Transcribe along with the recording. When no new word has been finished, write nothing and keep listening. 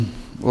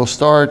We'll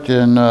start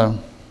in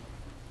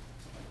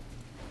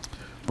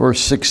verse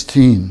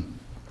 16.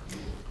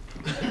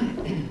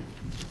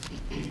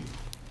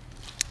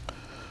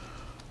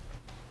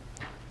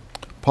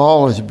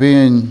 Paul is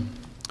being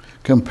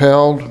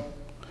compelled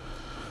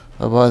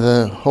by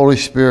the Holy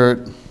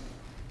Spirit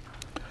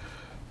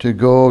to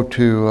go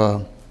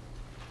to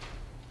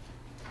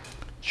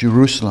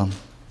Jerusalem.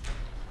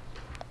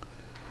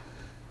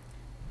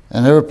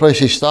 And every place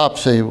he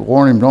stops, they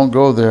warn him, don't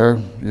go there.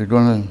 You're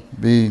going to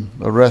be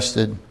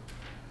arrested.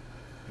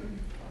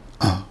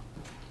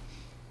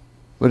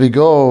 But he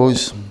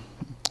goes,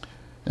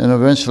 and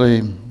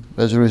eventually,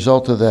 as a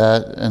result of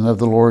that and of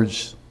the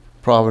Lord's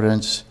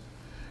providence,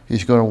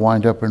 he's going to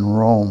wind up in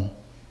Rome.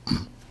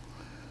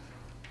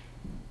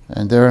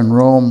 And there in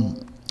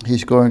Rome,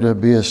 he's going to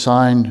be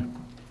assigned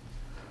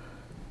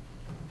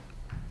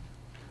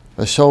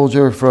a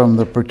soldier from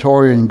the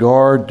Praetorian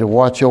Guard to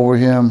watch over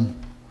him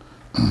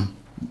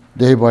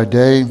day by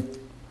day,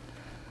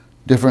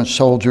 different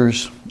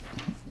soldiers.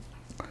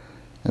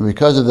 And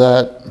because of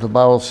that, the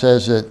Bible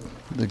says that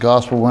the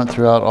gospel went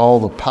throughout all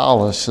the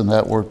palace, and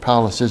that word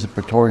palace is the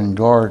Praetorian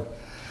Guard.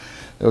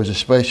 There was a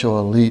special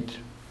elite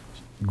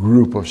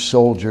group of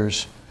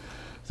soldiers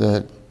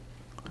that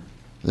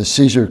the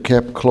Caesar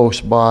kept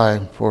close by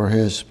for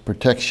his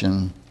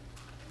protection.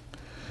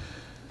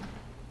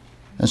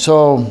 And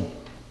so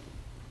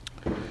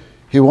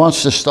he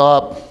wants to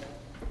stop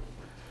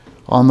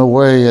on the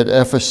way at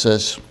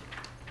Ephesus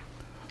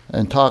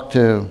and talk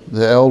to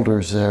the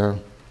elders there.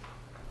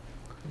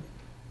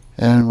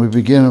 And we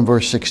begin in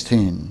verse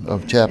 16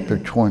 of chapter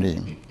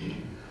 20.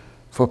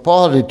 For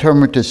Paul had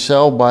determined to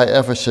sail by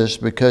Ephesus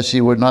because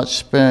he would not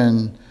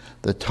spend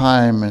the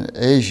time in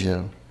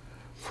Asia,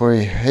 for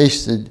he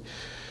hasted,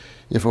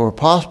 if it were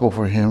possible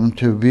for him,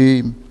 to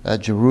be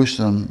at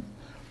Jerusalem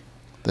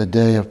the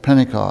day of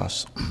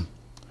Pentecost.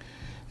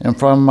 And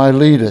from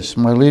Miletus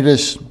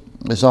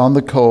is on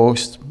the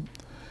coast.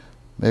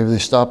 Maybe they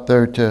stopped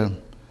there to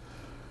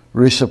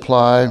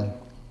resupply.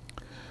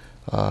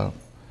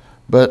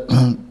 But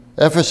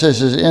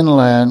Ephesus is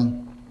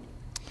inland,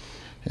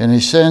 and he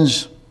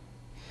sends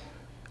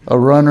a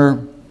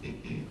runner,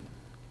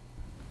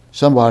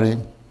 somebody,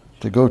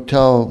 to go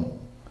tell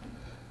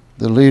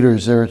the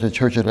leaders there at the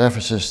church at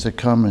Ephesus to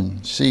come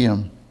and see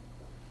him.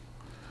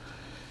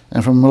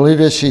 And from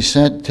Miletus he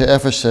sent to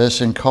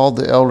Ephesus and called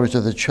the elders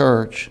of the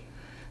church.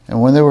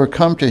 And when they were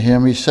come to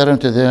him, he said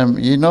unto them,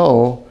 Ye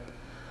know,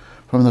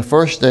 from the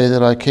first day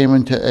that I came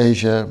into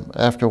Asia,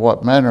 after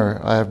what manner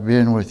I have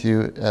been with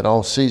you at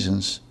all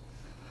seasons,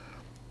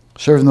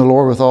 serving the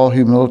Lord with all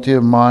humility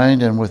of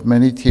mind and with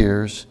many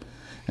tears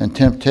and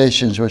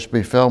temptations which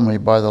befell me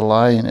by the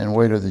lying and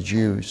weight of the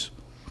Jews.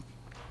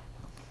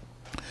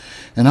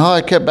 And how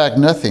I kept back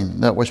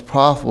nothing that was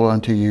profitable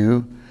unto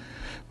you,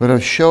 but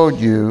have showed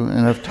you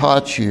and have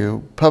taught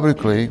you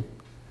publicly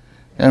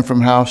and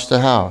from house to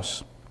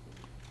house,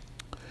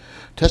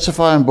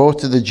 testifying both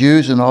to the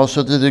Jews and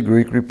also to the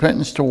Greek,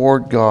 repentance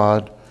toward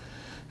God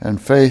and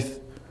faith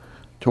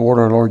toward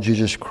our Lord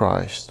Jesus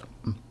Christ.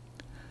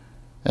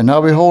 And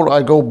now behold,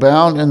 I go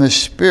bound in the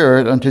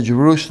Spirit unto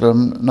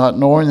Jerusalem, not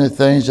knowing the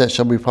things that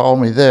shall befall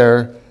me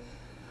there,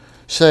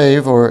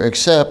 save or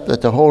except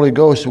that the Holy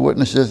Ghost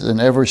witnesseth in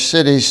every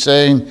city,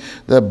 saying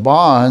that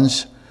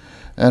bonds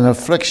and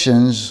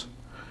afflictions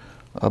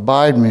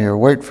abide me or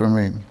wait for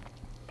me.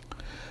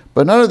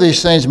 But none of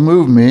these things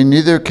move me,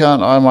 neither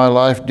count I my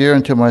life dear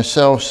unto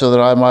myself, so that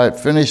I might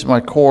finish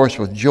my course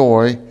with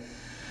joy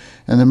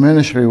in the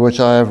ministry which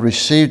I have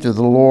received of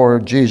the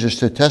Lord Jesus,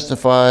 to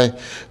testify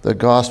the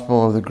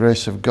gospel of the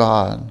grace of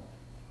God.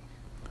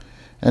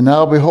 And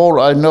now behold,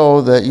 I know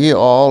that ye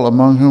all,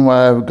 among whom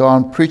I have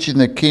gone preaching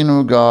the kingdom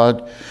of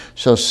God,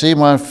 shall see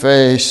my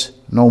face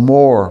no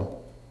more.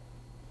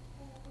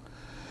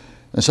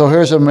 And so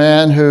here's a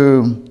man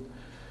who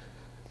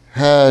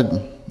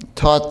had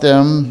taught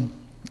them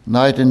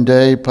night and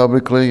day,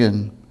 publicly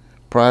and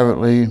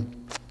privately,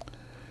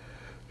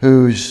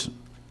 whose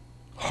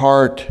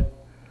heart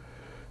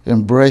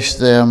embraced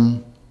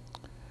them.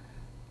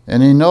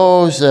 And he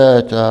knows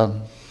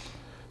that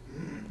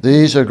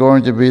these are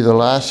going to be the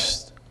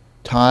last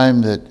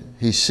time that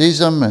he sees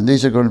them, and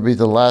these are going to be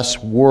the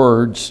last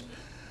words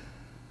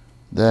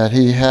that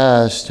he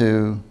has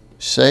to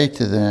say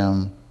to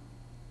them.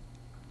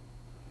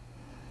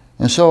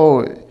 And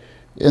so,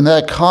 in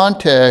that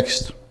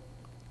context,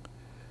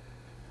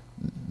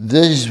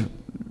 these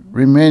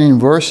remaining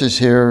verses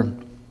here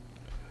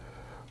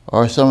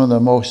are some of the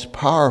most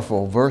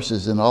powerful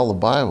verses in all the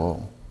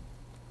Bible.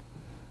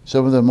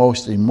 Some of the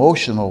most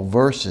emotional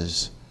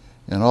verses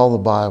in all the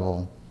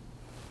Bible.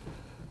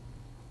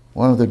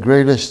 One of the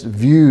greatest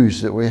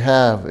views that we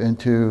have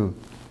into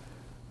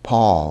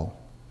Paul.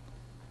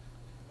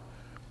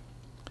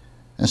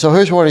 And so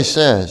here's what he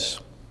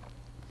says.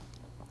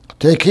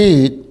 Take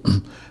heed,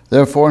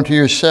 therefore, unto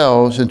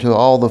yourselves and to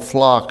all the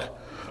flock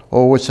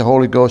over which the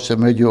Holy Ghost hath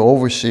made you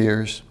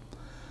overseers,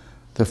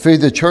 to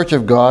feed the church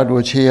of God,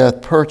 which he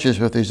hath purchased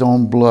with his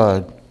own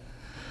blood.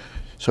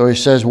 So he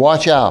says,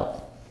 watch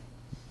out,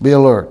 be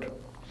alert,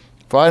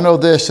 For I know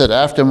this, that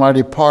after my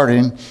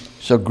departing,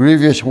 shall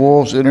grievous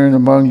wolves enter in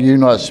among you,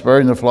 not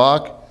sparing the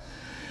flock.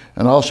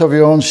 And also of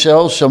your own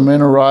selves shall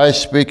men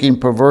arise, speaking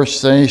perverse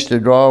things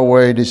to draw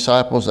away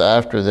disciples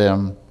after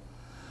them.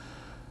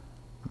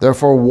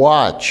 Therefore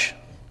watch,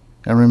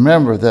 and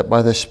remember that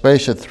by the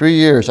space of 3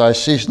 years I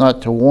cease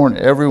not to warn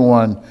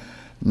everyone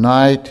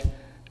night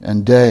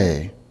and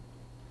day.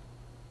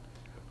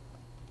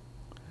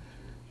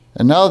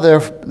 And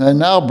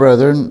now,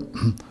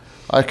 brethren,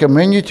 I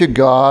commend you to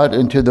God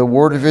and to the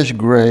word of his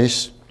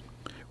grace,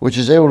 which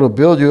is able to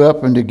build you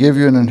up and to give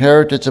you an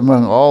inheritance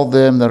among all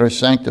them that are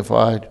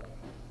sanctified.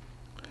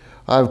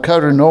 I have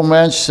coveted no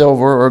man's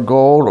silver or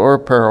gold or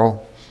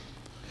apparel.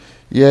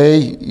 Yea,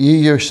 ye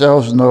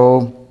yourselves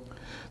know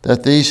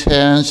that these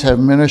hands have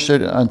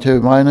ministered unto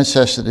my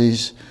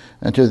necessities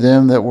and to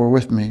them that were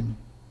with me.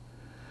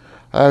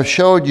 I have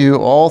showed you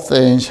all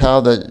things,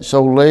 how that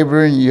so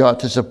laboring ye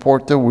ought to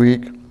support the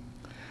weak,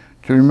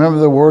 to remember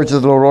the words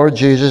of the Lord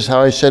Jesus,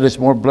 how he said, it's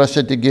more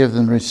blessed to give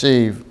than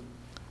receive.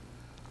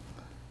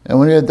 And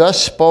when he had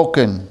thus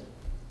spoken,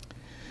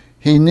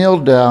 he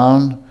kneeled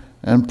down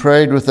and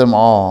prayed with them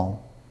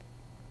all.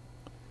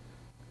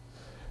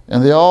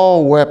 And they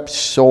all wept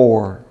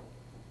sore,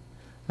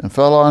 and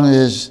fell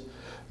on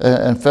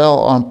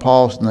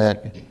Paul's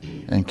neck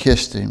and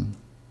kissed him,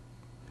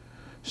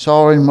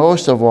 sorrowing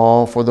most of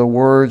all for the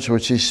words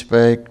which he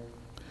spake,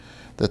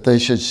 that they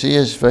should see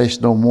his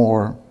face no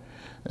more.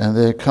 And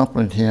they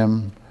accompanied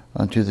him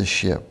unto the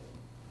ship.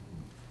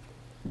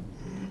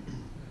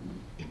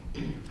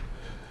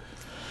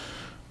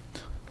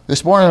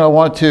 This morning I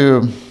want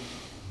to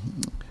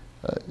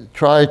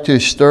try to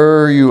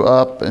stir you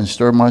up and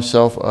stir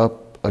myself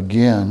up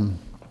again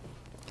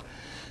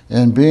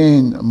in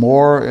being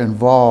more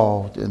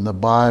involved in the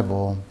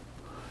Bible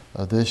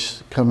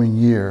this coming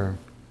year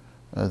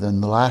than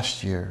the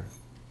last year.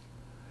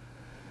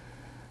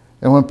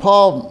 And when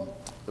Paul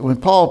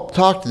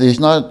talked to these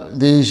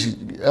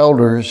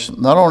elders,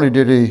 not only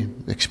did he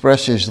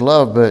express his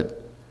love,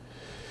 but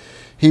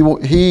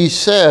he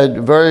said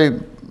a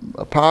very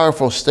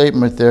powerful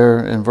statement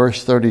there in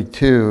verse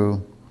 32,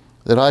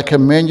 that I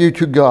commend you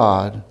to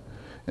God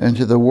and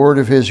to the word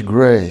of his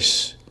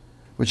grace,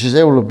 which is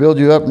able to build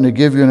you up and to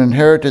give you an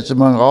inheritance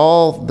among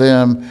all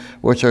them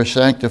which are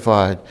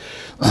sanctified.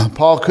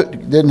 Paul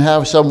didn't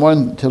have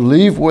someone to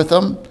leave with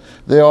them.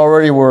 They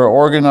already were an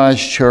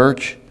organized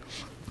church.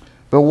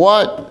 But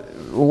what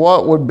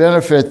would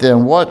benefit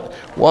them?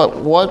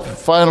 What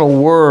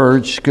final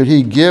words could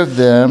he give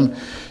them,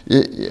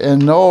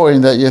 and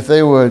knowing that if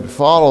they would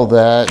follow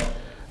that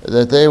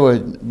they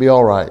would be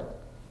all right?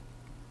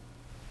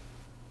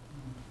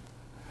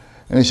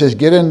 And he says,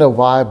 get into the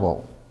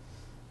Bible.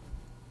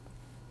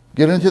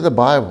 Get into the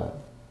Bible.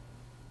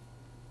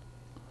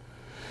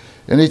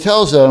 And he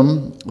tells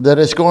them that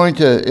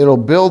it'll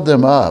build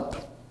them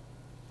up.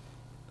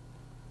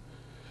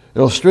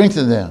 It'll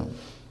strengthen them.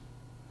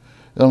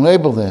 It'll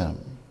enable them.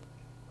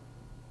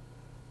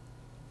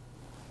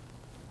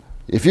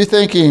 If you're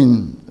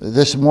thinking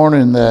this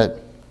morning that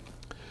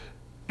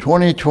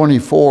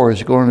 2024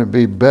 is going to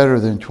be better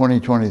than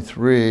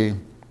 2023,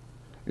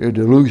 you're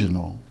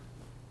delusional.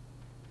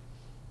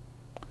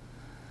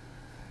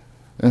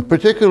 And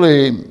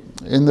particularly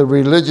in the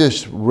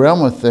religious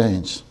realm of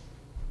things,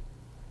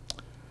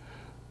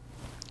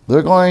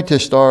 they're going to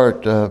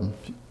start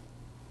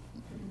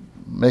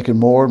making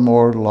more and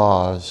more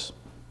laws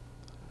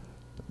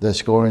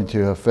that's going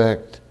to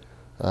affect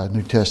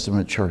New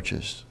Testament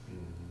churches.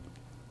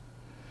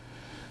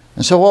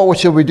 And so what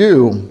should we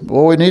do?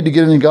 Well, we need to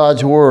get into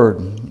God's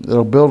Word.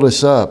 It'll build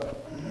us up.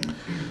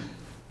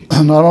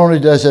 Not only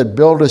does it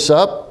build us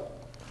up,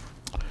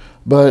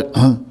 but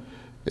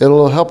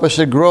it'll help us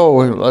to grow.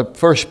 Like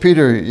 1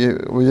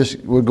 Peter,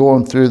 we're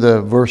going through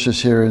the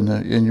verses here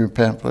in your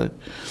pamphlet.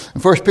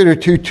 In 1 Peter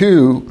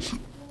 2:2,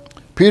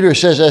 Peter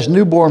says, as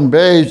newborn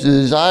babes,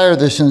 desire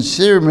the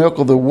sincere milk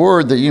of the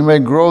word that you may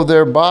grow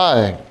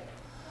thereby.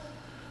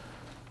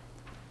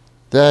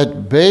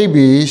 That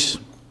babies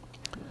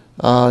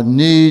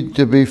need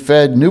to be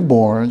fed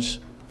newborns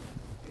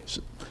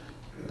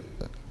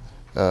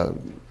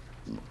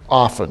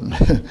often,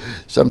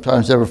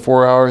 sometimes every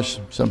 4 hours,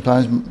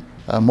 sometimes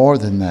more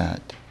than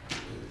that.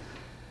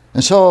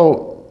 And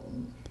so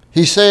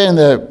he's saying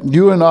that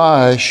you and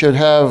I should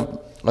have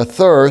a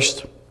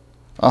thirst,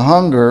 a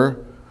hunger,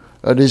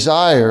 a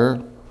desire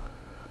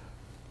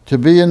to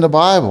be in the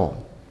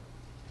Bible.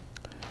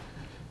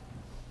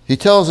 He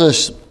tells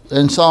us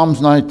in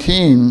Psalms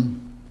 19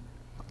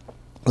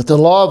 that the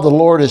law of the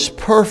Lord is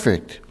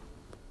perfect,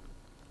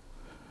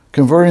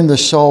 converting the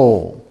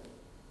soul.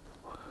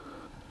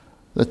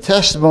 The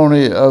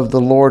testimony of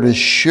the Lord is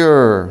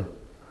sure,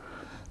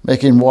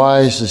 making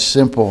wise the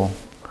simple.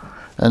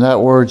 And that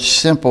word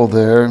simple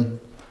there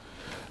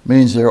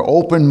means they're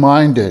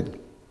open-minded.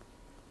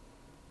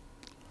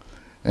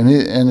 And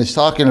it's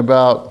talking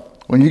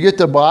about when you get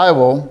the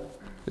Bible,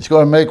 it's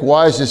going to make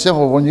wise and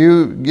simple. When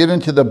you get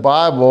into the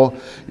Bible,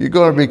 you're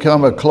going to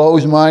become a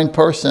closed-mind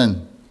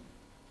person.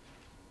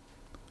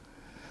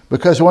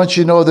 Because once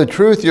you know the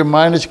truth, your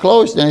mind is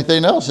closed.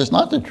 Anything else is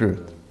not the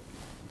truth.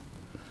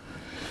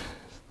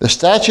 The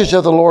statutes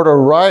of the Lord are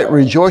right,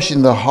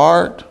 rejoicing the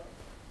heart.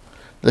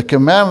 The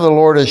commandment of the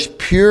Lord is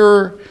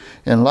pure,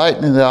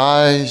 enlightening the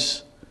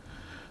eyes.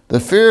 The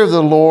fear of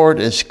the Lord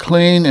is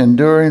clean,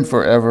 enduring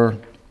forever.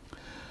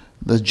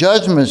 The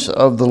judgments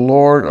of the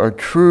Lord are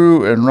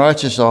true and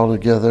righteous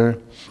altogether,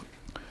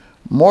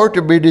 more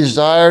to be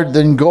desired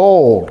than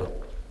gold.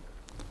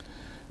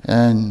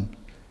 And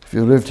if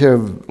you lived here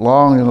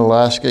long in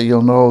Alaska,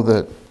 you'll know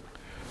that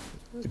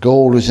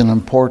gold is an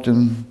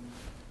important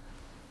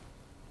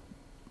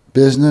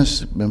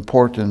business,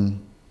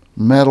 important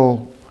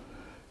metal.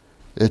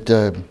 It's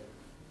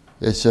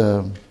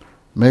a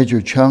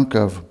major chunk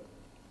of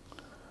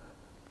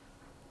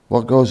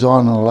what goes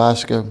on in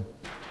Alaska.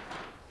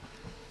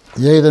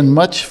 Yea, than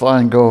much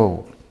fine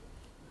gold,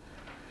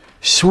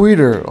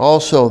 sweeter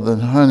also than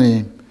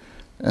honey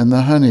and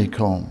the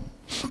honeycomb.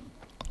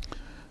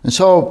 And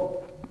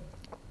so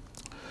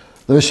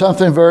there's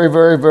something very,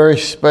 very, very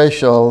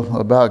special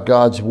about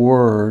God's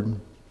Word.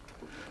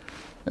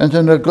 And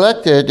to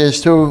neglect it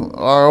is to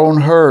our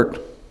own hurt.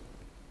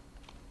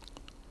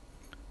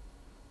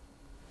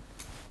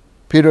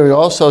 Peter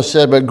also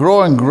said, but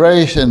grow in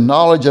grace and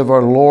knowledge of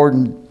our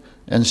Lord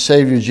and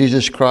Savior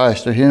Jesus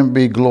Christ. To him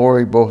be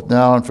glory both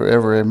now and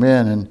forever.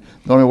 Amen. And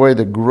the only way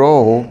to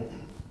grow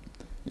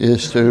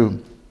is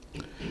to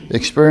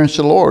experience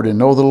the Lord and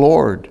know the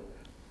Lord.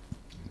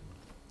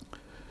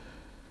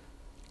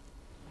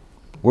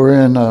 We're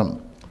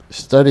in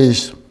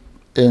studies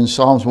in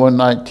Psalms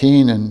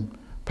 119, and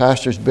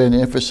Pastor's been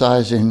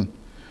emphasizing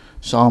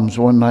Psalms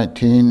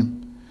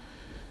 119.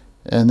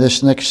 And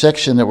this next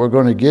section that we're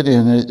going to get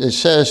in, it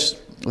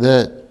says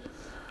that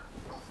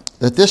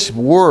this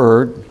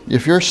word,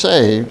 if you're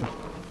saved,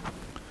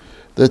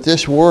 that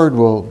this word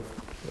will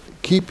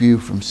keep you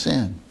from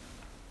sin.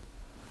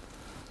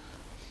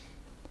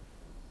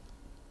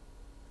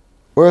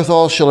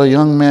 Wherewithal shall a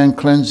young man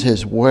cleanse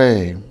his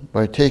way?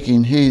 By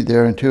taking heed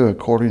thereunto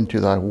according to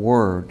thy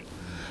word.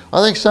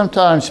 I think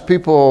sometimes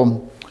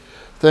people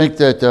think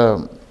that,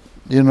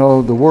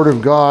 the word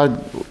of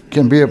God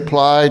can be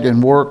applied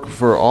and work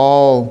for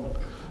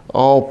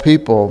all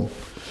people.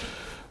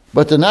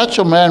 But the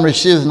natural man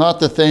receives not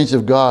the things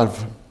of God,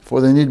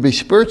 for they need to be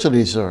spiritually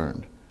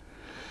discerned.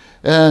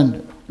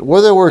 And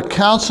whether we're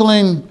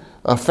counseling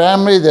a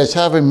family that's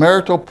having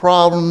marital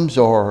problems,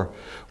 or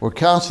we're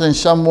counseling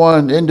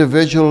someone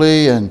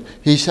individually and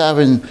he's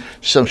having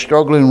some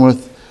struggling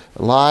with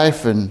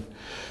life, and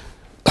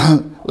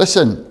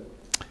listen,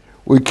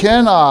 we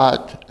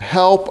cannot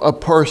help a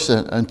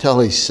person until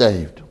he's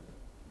saved.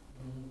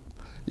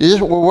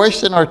 We're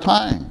wasting our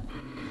time.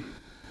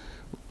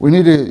 We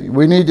want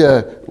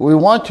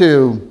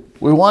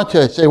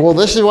to say, well,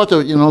 this is what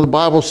the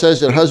Bible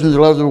says, that husbands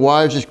love their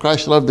wives as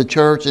Christ loved the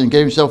church and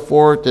gave himself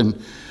for it.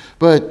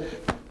 But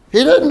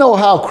he doesn't know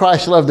how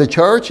Christ loved the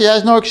church. He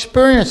has no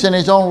experience in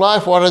his own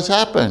life what has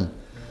happened.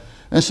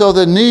 And so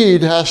the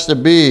need has to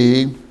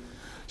be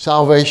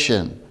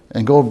salvation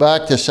and go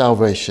back to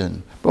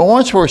salvation. But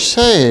once we're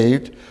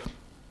saved,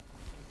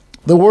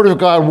 the Word of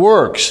God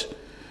works.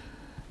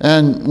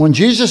 And when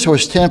Jesus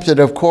was tempted,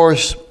 of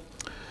course,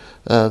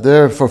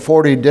 there for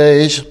 40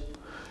 days,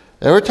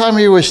 every time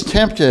he was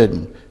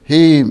tempted,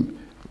 he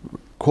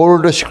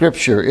quoted a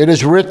scripture. It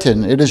is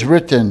written, it is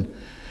written.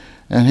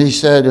 And he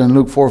said in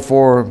Luke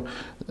 4:4,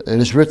 it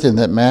is written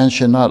that man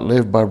should not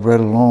live by bread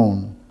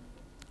alone.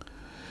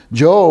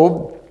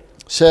 Job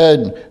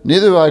said,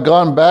 neither have I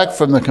gone back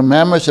from the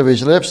commandments of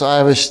his lips. I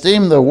have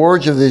esteemed the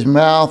words of his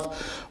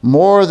mouth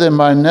more than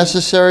my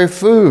necessary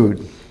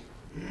food.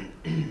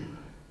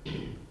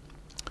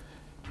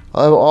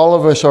 All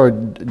of us are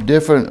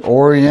different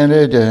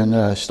oriented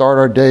and start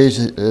our days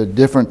at a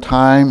different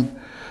time.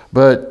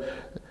 But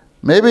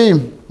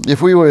maybe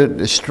if we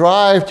would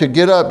strive to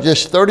get up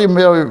just 30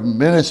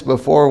 minutes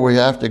before we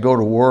have to go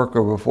to work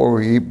or before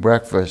we eat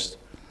breakfast,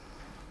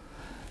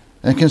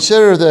 and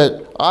consider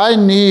that I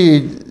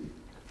need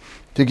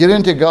to get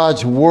into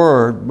God's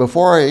Word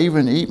before I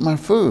even eat my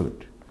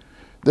food.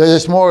 That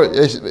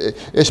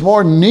it's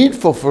more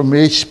needful for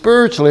me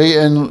spiritually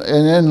and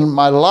in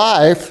my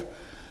life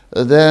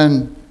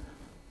than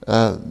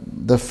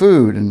the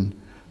food. And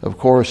of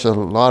course, a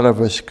lot of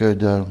us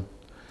could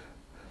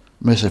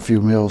miss a few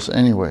meals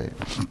anyway.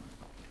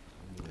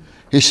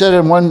 He said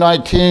in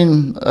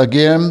 119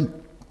 again,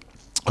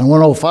 in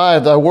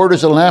 105, thy word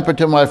is a lamp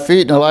unto my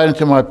feet and a light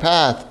unto my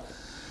path.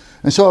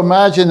 And so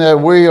imagine that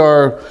we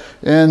are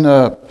in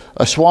a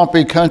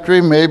swampy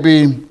country,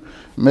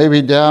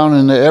 maybe down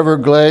in the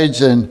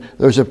Everglades, and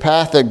there's a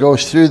path that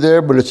goes through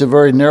there, but it's a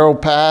very narrow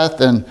path,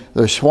 and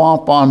there's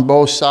swamp on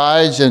both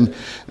sides, and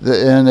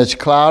it's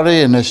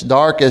cloudy and it's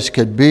dark as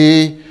could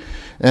be.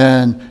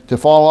 And to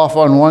fall off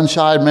on one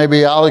side may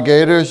be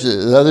alligators,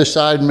 the other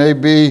side may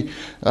be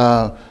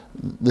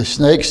the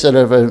snakes that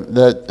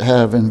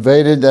have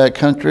invaded that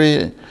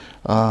country,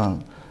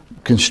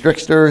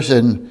 constrictors,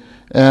 and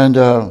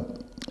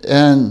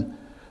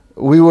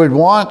we would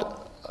want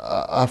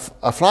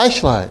a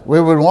flashlight. We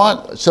would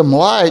want some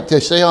light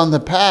to stay on the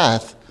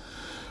path.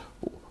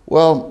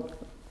 Well,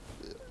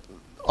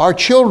 our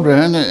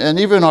children and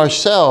even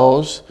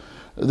ourselves,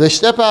 they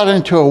step out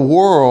into a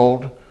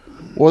world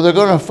where they're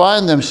going to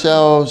find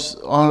themselves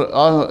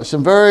on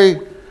some very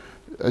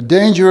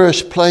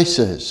dangerous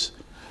places,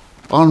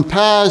 on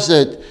paths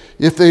that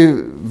if they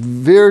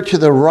veer to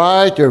the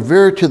right or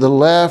veer to the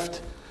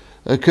left,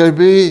 it could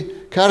be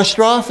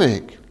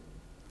catastrophic.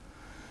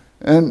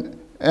 And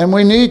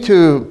we need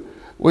to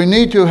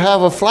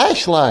have a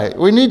flashlight.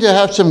 We need to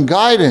have some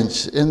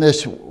guidance in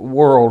this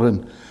world.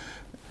 And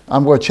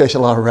I'm going to chase a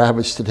lot of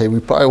rabbits today. We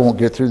probably won't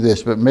get through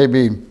this, but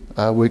maybe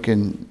we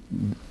can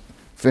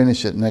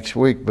finish it next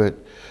week. But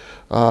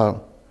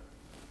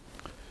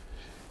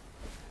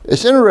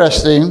it's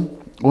interesting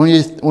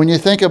when you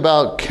think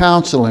about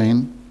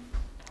counseling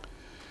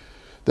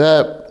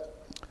that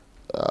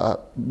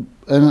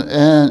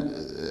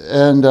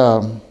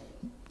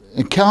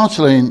and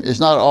counseling is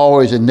not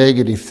always a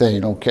negative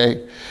thing,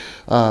 okay?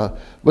 But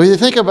you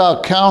think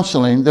about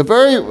counseling,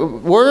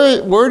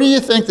 where do you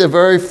think the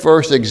very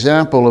first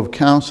example of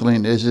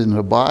counseling is in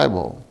the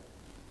Bible?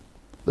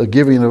 The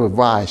giving of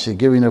advice, the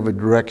giving of a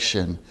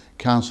direction,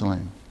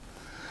 counseling.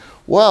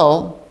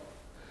 Well,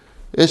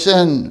 it's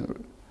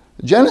in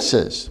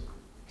Genesis,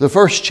 the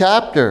first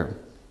chapter,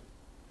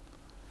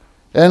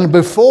 and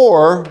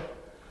before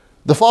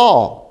the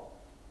fall.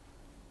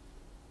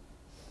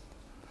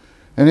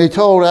 And he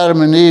told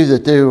Adam and Eve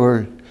that they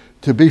were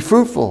to be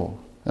fruitful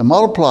and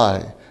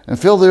multiply and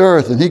fill the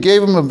earth. And he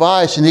gave them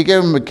advice and he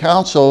gave them a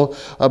counsel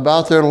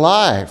about their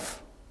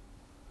life.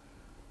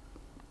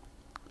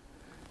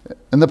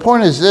 And the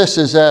point is this,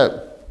 is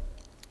that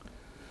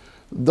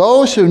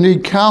those who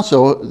need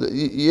counsel,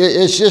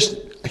 it's just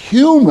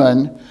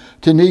human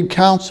to need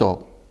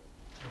counsel.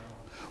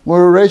 When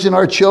we're raising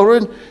our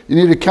children, you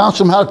need to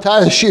counsel them how to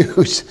tie the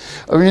shoes.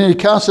 I mean, you need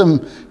to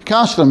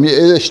counsel them.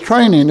 It's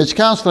training, it's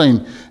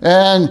counseling.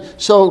 And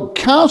so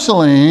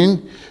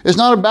counseling is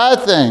not a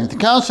bad thing. The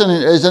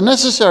counseling is a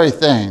necessary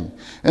thing.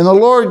 And the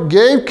Lord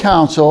gave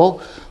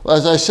counsel,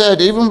 as I said,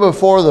 even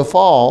before the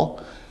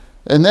fall.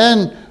 And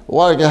then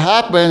what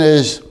happened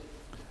is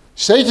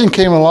Satan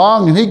came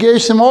along and he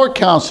gave some more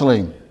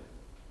counseling.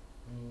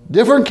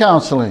 Different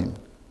counseling.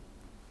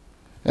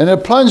 And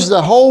it plunged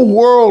the whole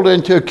world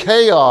into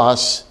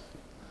chaos.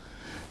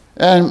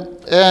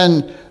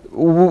 And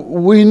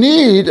we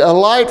need a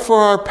light for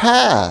our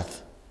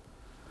path.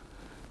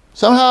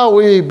 Somehow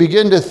we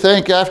begin to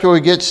think after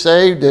we get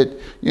saved that,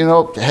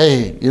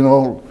 hey,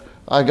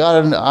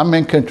 I'm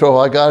in control.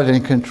 I got it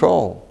in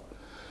control.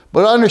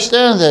 But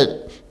understand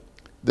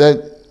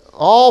that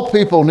all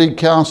people need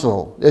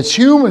counsel. It's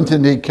human to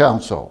need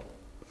counsel.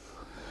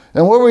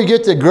 And where we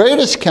get the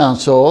greatest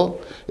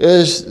counsel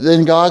is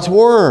in God's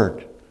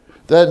Word.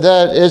 That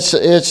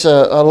it's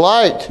a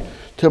light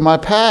to my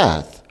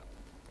path.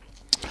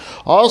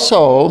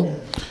 Also,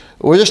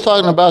 we're just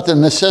talking about the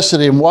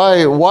necessity and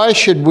why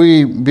should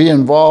we be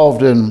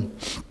involved in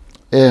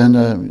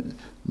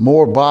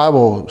more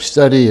Bible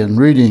study and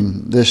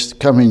reading this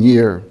coming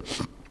year.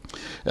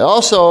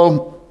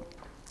 Also,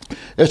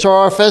 it's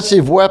our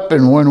offensive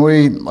weapon when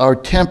we are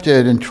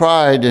tempted and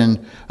tried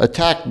and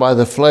attacked by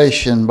the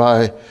flesh and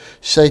by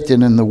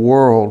Satan in the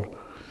world.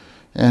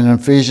 And in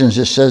Ephesians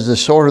it says the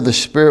sword of the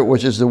Spirit,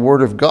 which is the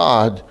Word of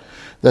God,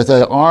 that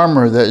the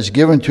armor that is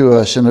given to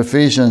us in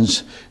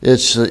Ephesians,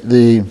 it's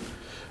the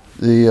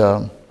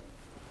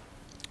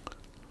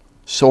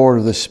sword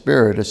of the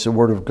Spirit. It's the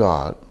Word of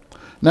God.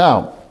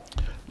 Now,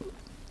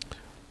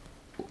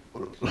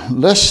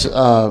 let's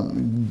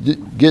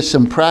get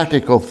some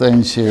practical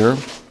things here.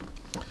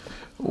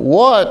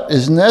 What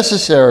is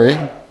necessary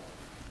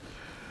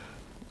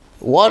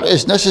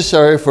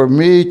for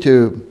me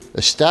to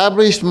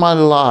establish my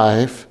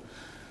life,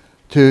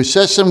 to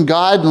set some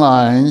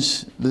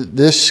guidelines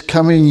this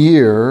coming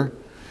year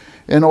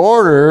in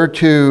order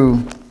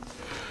to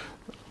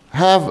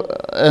have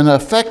an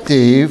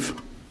effective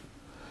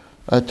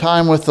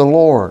time with the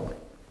Lord?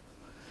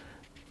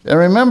 And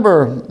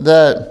remember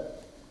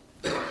that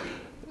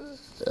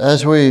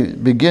as we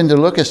begin to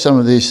look at some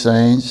of these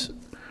things,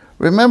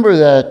 remember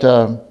that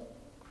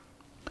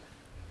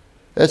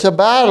it's a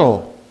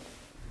battle.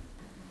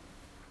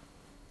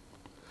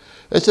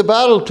 It's a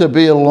battle to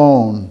be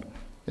alone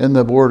in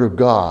the Word of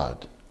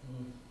God.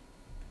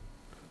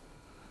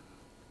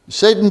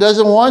 Satan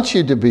doesn't want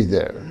you to be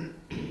there.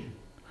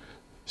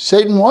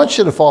 Satan wants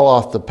you to fall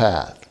off the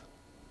path.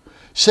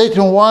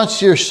 Satan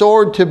wants your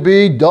sword to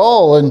be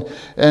dull and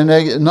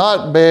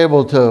not be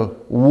able to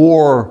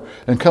war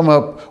and come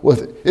up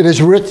with, it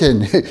is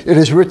written, it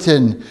is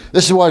written.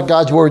 This is what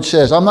God's Word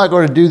says. I'm not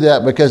going to do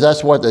that because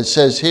that's what it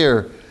says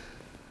here.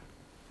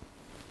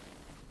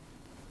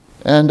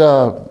 And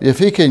if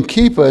he can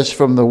keep us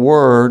from the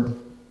Word,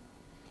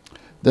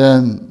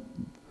 then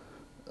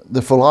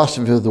the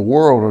philosophy of the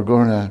world are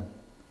going to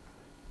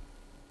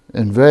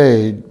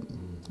invade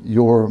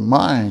your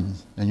mind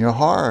and your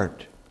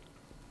heart.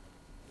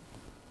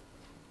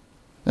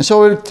 And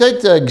so we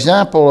take the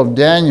example of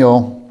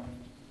Daniel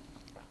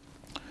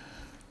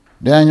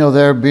Daniel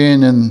there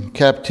being in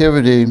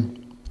captivity,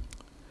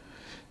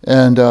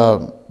 and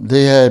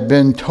they had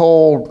been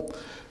told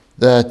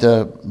that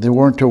they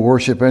weren't to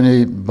worship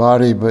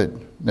anybody but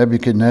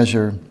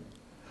Nebuchadnezzar.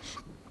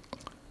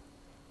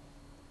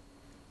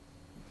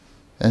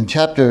 And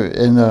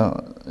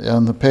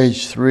on the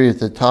page 3 at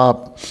the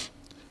top,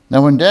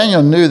 now when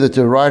Daniel knew that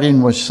the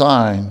writing was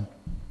signed,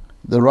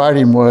 the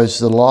writing was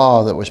the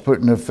law that was put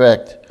in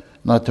effect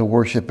not to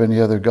worship any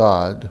other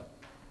god,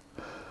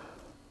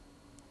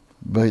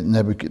 but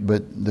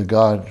the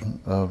God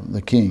of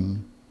the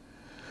king.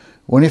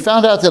 When he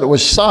found out that it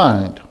was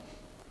signed,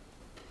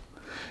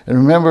 and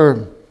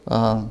remember,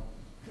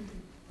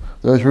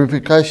 there's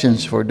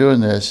repercussions for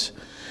doing this,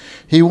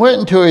 he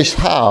went into his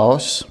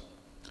house,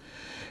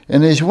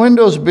 and his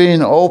windows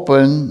being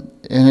open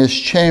in his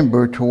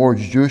chamber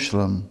towards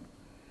Jerusalem,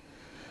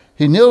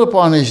 he kneeled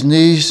upon his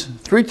knees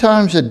 3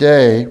 times a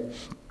day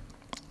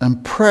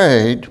and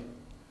prayed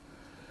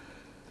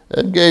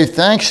and gave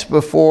thanks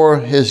before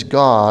his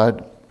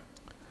God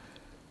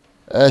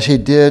as he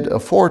did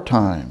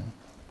aforetime.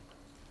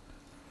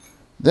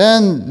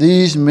 Then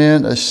these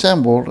men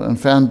assembled and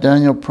found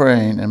Daniel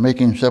praying and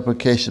making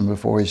supplication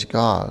before his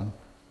God.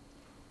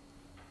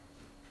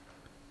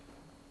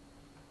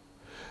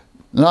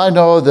 Now I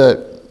know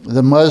that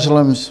the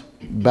Muslims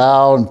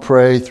bow and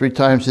pray 3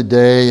 times a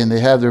day, and they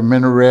have their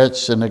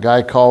minarets, and the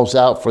guy calls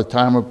out for a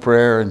time of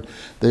prayer, and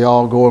they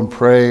all go and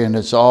pray, and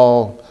it's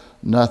all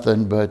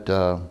nothing but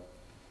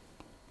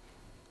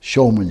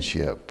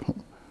showmanship.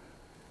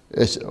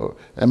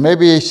 And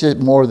maybe it's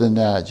more than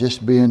that,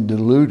 just being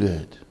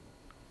deluded.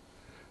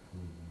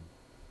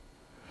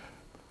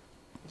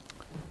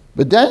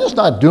 But Daniel's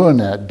not doing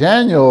that.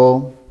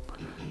 Daniel,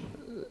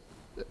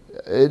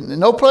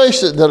 no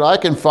place that I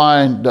can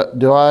find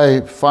do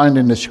I find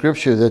in the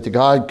scripture that the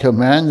God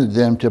commanded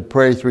them to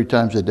pray 3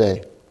 times a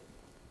day.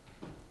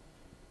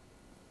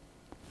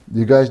 Do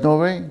you guys know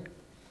me?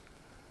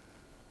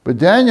 But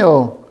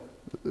Daniel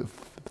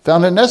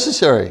found it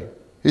necessary.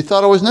 He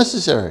thought it was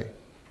necessary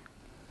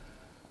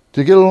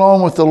to get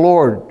along with the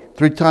Lord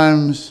 3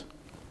 times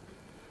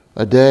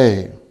a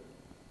day.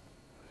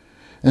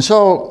 And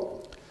so,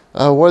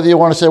 whether you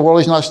want to say, well,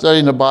 he's not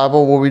studying the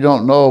Bible, well, we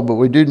don't know, but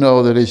we do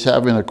know that he's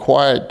having a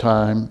quiet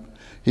time.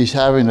 He's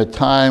having a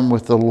time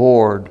with the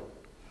Lord.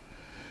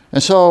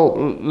 And so,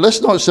 let's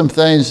note some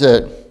things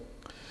that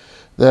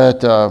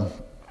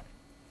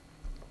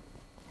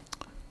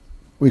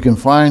we can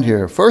find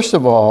here. First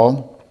of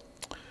all,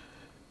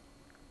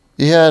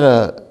 he had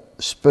a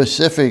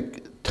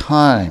specific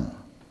time,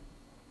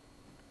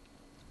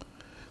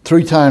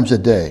 3 times a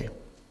day.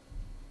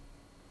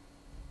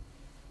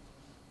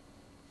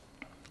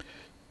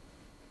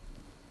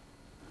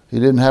 He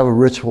didn't have a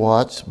Rich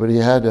Watts, but he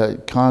had a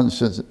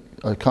conscious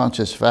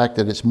fact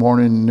that it's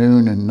morning,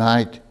 noon, and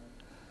night.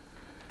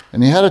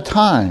 And he had a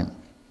time.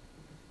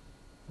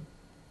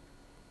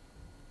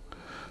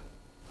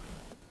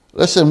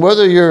 Listen,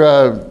 whether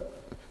you're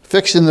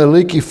fixing the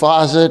leaky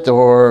faucet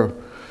or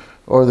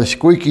the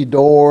squeaky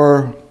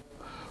door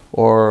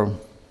or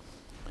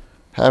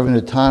having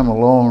a time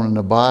alone in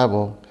the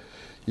Bible,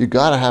 you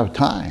got to have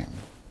time.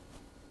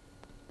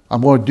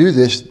 I'm going to do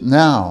this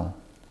now.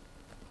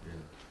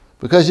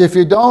 Because if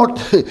you don't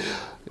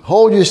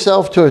hold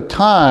yourself to a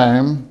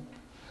time,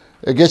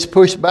 it gets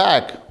pushed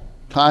back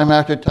time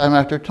after time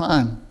after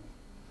time.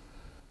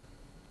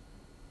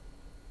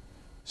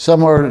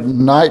 Some are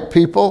night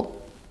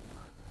people.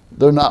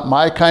 They're not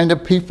my kind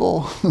of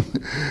people.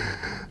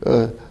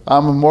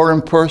 I'm a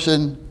morning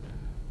person.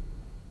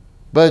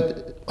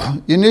 But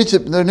there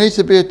needs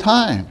to be a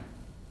time.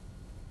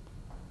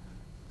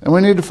 And we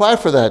need to fight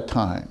for that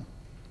time.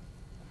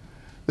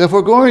 If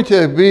we're going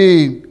to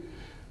be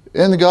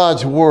in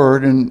God's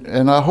Word,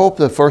 and I hope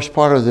the first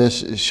part of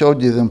this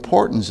showed you the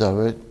importance of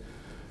it,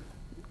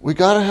 we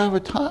got to have a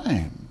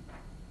time.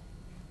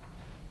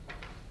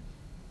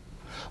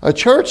 A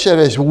church that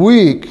is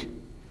weak,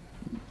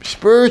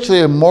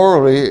 spiritually and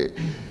morally,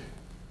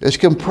 is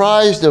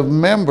comprised of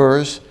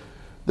members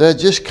that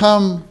just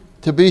come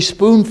to be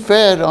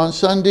spoon-fed on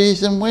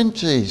Sundays and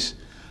Wednesdays.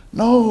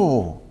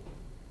 No.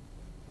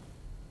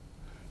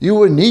 You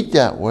wouldn't eat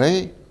that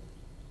way.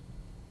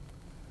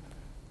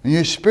 And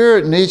your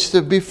spirit needs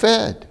to be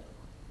fed.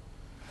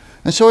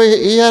 And so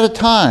he had a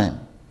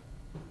time.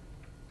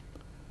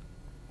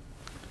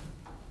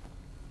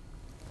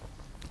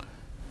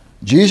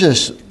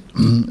 Jesus,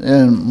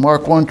 in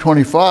Mark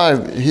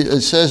 1:25,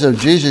 it says of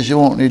Jesus, you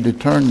won't need to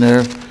turn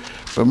there,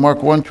 but Mark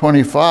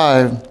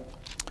 1:25,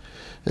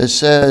 it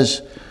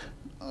says,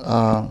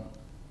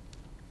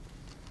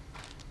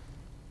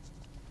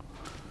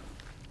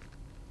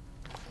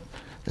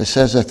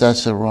 that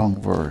that's the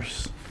wrong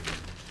verse.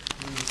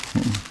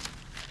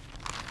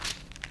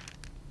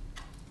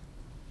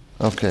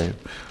 Okay.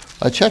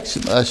 I checked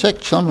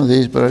some of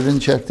these, but I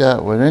didn't check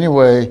that one.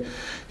 Anyway,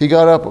 he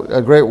got up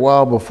a great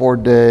while before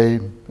day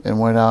and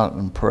went out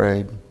and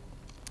prayed.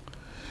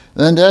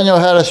 Then Daniel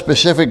had a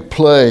specific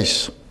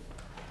place.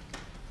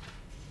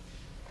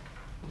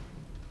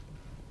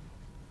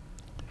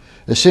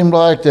 It seemed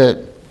like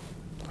that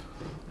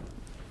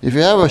if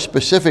you have a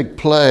specific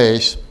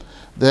place,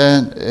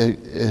 then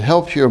it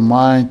helps your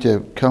mind to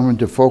come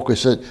into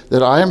focus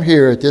that I am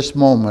here at this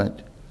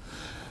moment,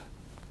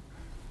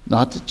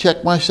 not to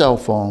check my cell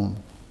phone,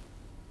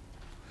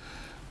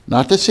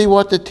 not to see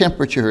what the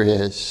temperature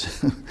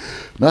is,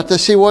 not to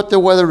see what the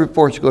weather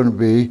report's going to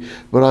be,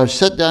 but I've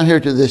sat down here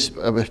to this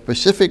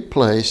specific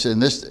place,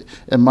 and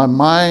my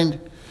mind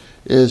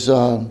is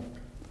that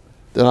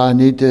I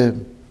need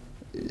to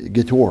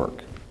get to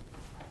work,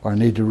 or I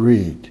need to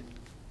read.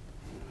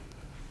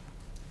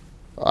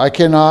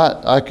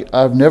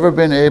 I've never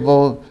been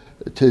able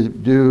to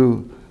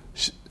do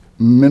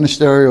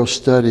ministerial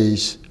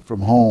studies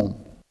from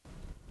home.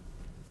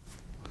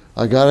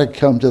 I got to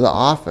come to the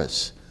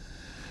office.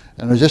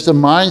 And there's just a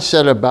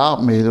mindset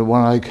about me that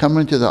when I come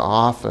into the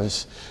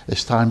office,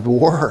 it's time to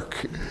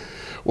work.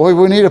 Well,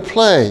 we need a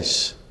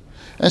place.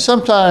 And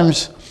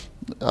sometimes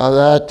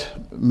that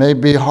may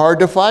be hard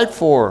to fight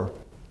for.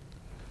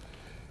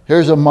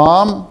 Here's a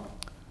mom.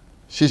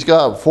 She's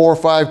got 4 or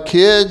 5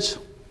 kids.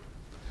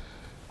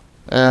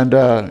 And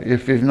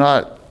if you've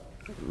not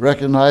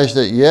recognized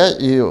it yet,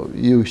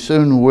 you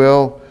soon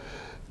will.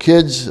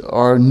 Kids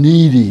are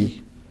needy.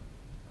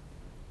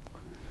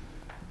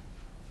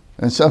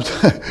 And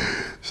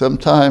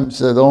sometimes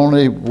the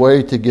only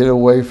way to get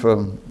away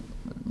from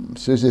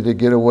Susie, to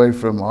get away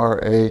from our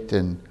 8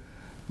 and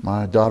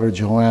my daughter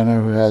Joanna,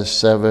 who has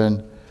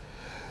 7,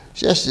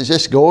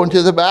 just go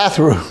into the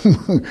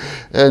bathroom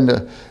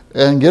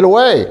and get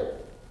away.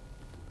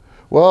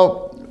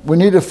 Well, we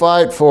need to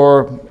fight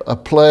for a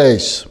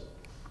place,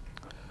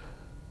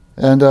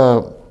 and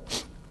that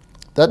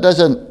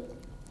doesn't.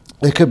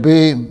 It could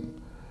be.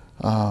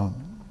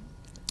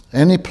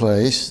 Any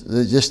place.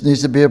 That just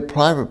needs to be a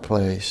private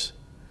place.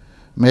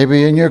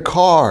 Maybe in your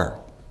car.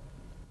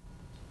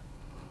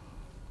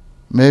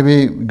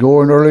 Maybe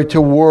going early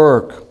to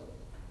work.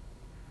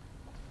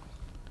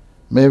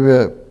 Maybe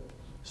a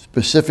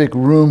specific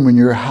room in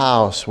your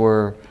house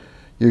where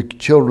your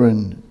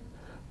children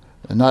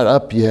are not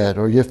up yet,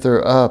 or if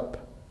they're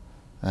up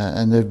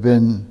and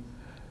they've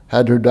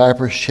had their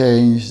diapers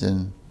changed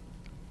and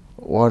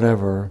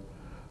whatever,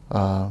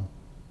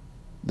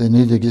 they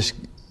need to just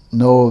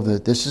know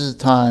that this is a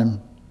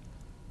time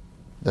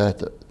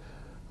that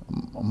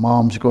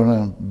mom's going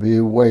to be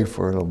away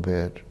for a little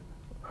bit,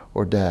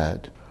 or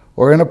dad,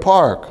 or in a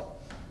park.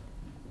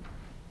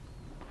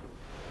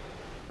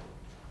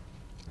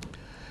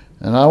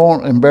 And I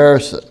won't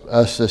embarrass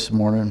us this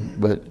morning,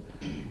 but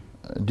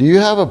do you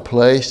have a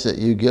place that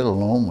you get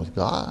alone with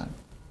God?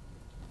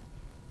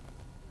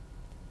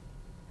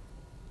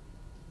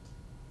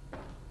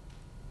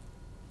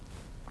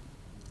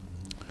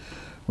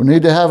 We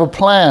need to have a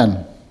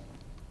plan.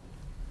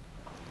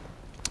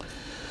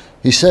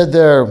 He said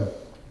there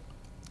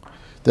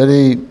that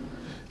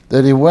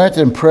he went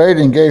and prayed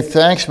and gave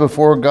thanks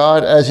before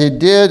God as he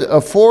did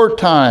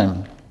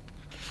aforetime.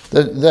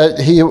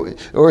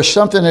 That was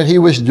something that he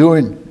was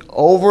doing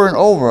over and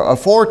over,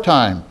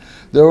 aforetime.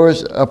 There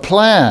was a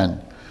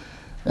plan,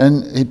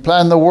 and he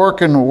planned the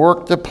work and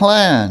worked the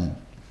plan.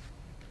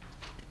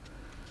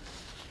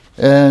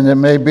 And it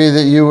may be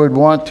that you would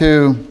want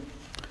to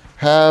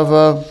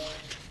have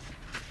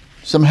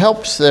some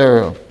helps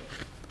there.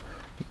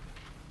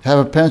 Have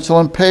a pencil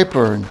and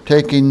paper and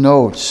taking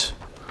notes.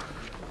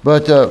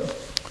 But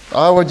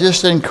I would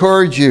just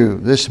encourage you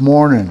this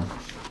morning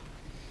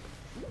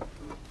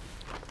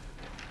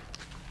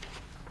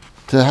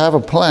to have a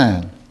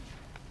plan.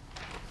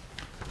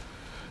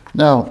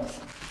 Now,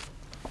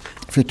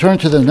 if you turn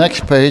to the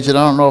next page, and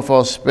I don't know if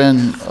I'll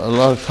spend a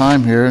lot of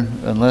time here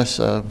unless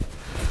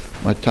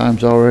my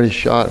time's already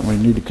shot and we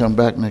need to come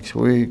back next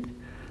week.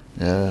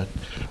 Yeah,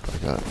 I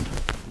got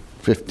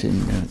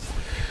 15 minutes.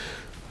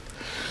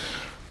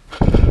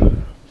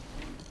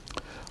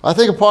 I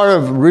think a part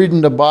of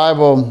reading the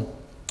Bible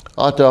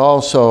ought to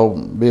also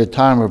be a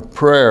time of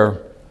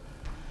prayer.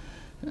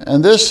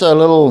 And this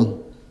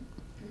little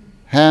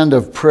hand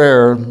of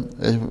prayer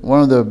is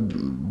one of the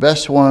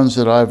best ones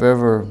that I've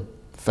ever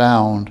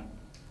found.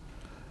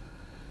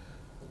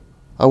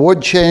 I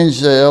would change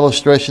the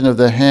illustration of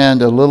the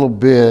hand a little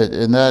bit,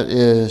 and that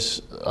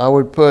is I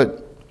would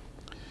put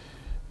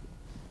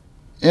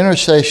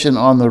intercession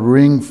on the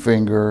ring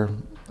finger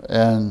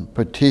and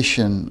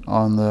petition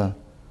on the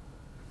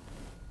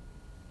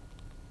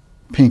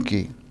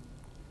pinky.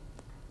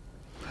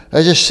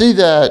 As you see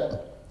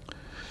that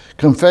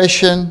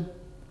confession,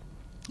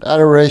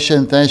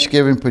 adoration,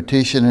 thanksgiving,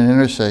 petition, and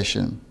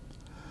intercession.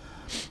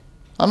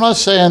 I'm not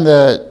saying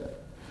that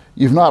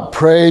you've not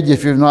prayed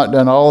if you've not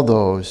done all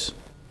those.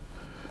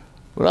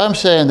 But I'm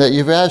saying that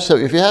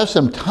if you have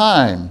some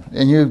time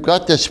and you've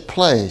got this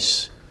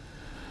place,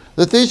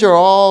 that these are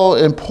all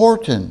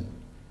important,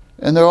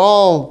 and they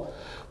all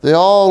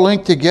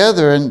link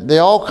together, and they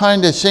all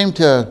kind of seem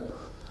to,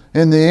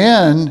 in the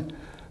end,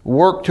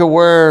 work to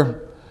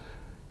where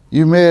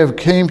you may have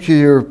came to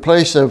your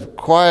place of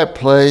quiet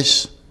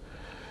place,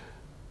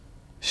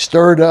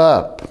 stirred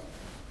up,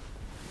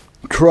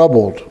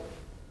 troubled.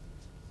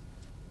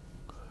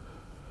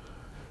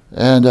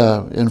 And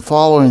in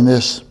following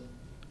this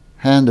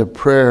hand of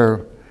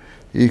prayer,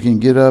 you can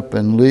get up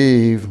and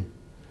leave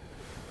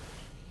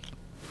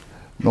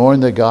knowing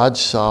that God's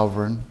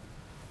sovereign,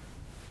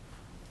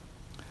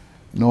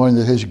 knowing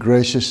that His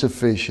grace is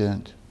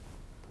sufficient,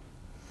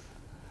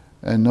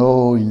 and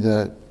knowing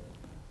that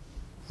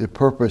the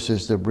purpose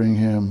is to bring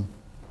Him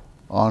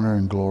honor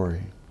and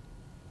glory.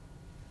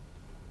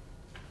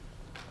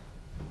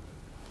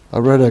 I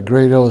read a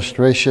great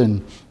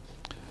illustration.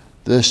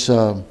 This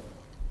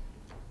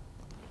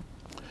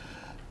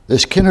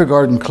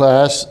kindergarten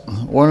class,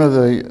 one of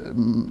the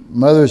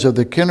mothers of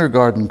the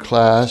kindergarten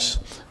class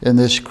in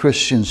this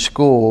Christian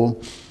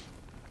school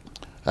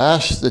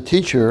asked the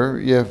teacher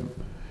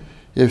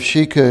if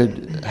she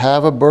could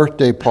have a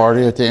birthday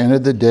party at the end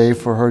of the day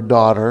for her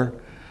daughter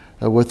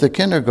with the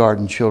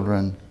kindergarten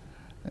children.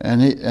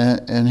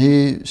 And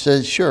he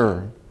said,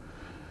 sure.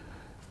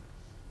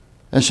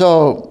 And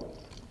so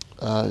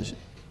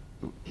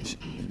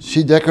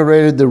she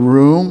decorated the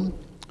room,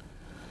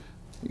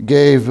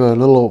 gave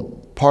little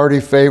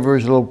party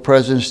favors, little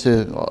presents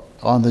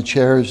on the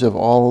chairs of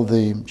all of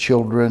the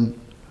children,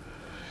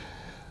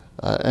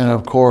 and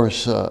of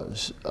course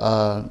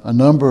a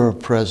number of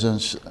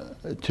presents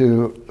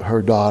to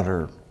her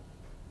daughter.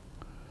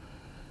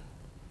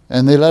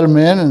 And they let them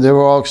in, and they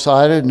were all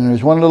excited. And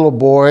there's one little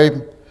boy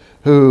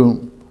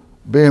who,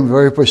 being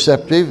very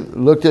perceptive,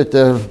 looked at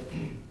the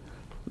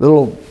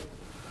little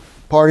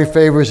party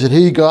favors that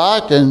he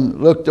got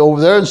and looked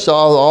over there and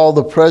saw all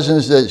the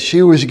presents that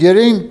she was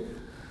getting,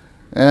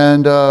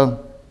 and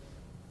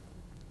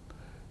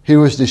he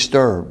was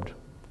disturbed.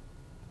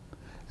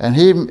 And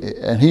he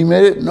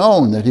made it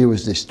known that he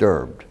was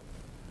disturbed.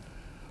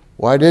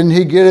 Why didn't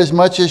he get as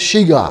much as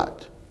she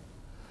got?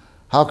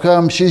 How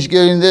come she's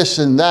getting this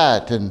and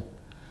that? And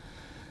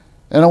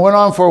it went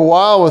on for a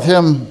while with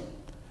him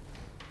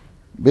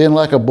being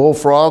like a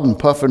bullfrog and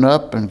puffing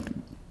up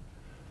and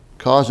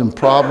causing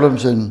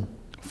problems. And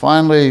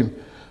finally,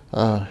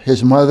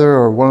 his mother,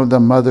 or one of the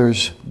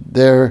mothers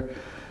there,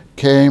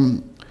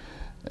 came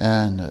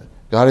and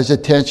got his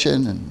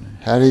attention and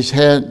had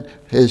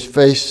his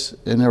face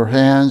in her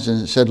hands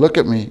and said, look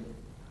at me,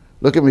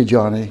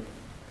 Johnny.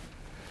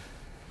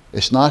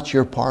 It's not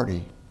your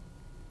party.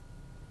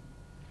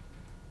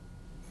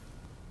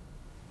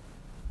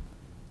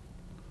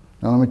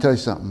 Now let me tell you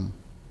something.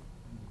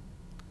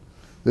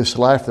 This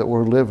life that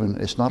we're living,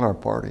 it's not our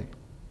party.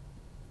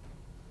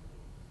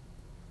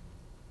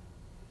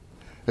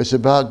 It's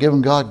about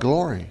giving God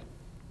glory.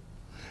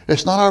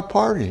 It's not our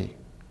party.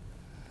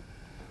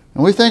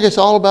 And we think it's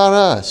all about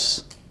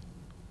us.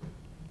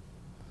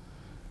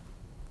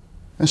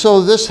 And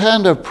so this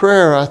hand of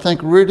prayer, I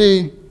think,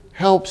 really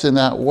helps in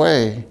that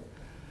way.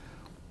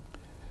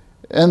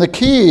 And the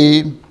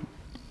key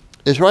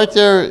is right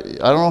there.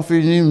 I don't know if you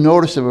even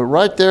noticed it, but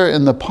right there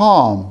in the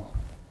palm,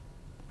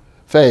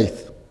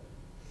 faith.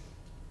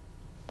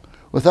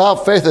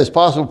 Without faith, it's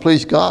possible to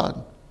please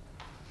God.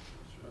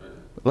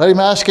 Let him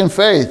ask in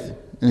faith.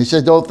 And he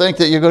said, don't think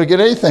that you're going to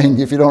get anything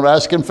if you don't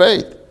ask in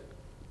faith.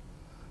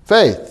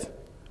 Faith.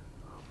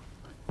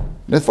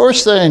 The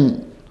first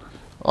thing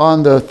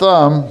on the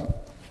thumb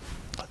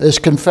is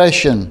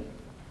confession.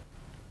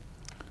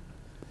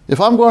 If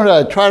I'm going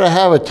to try to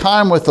have a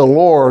time with the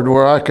Lord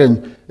where I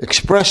can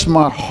express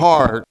my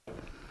heart,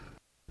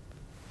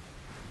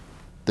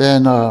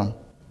 then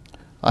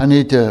I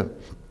need to,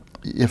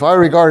 if I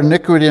regard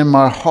iniquity in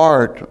my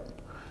heart,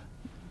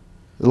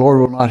 the Lord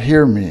will not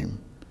hear me.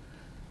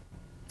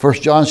 1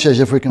 John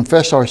says, if we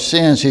confess our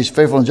sins, He's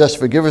faithful and just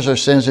to forgive us our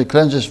sins and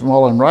cleanse us from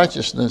all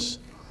unrighteousness.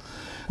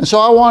 And so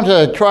I want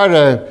to try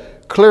to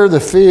clear the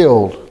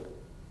field.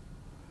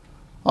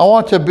 I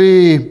want to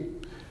be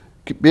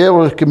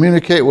able to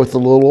communicate with the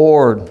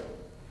Lord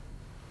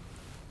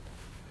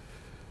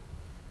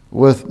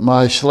with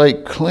my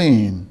slate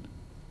clean.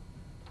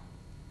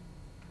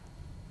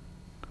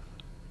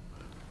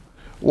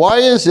 Why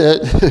is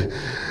it?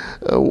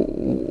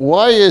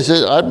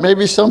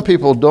 Maybe some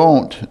people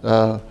don't.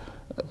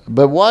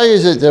 But why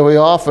is it that we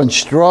often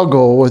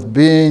struggle with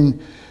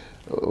being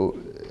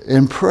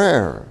in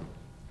prayer?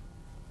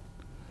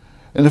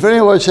 And if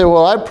anyone would say,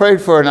 well, I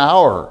prayed for an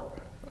hour,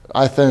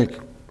 I think,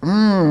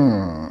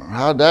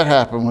 how'd that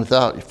happen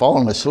without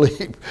falling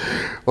asleep?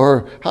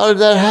 Or how did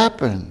that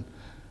happen?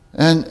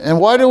 And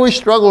why do we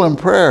struggle in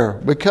prayer?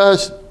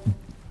 Because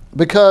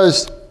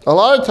a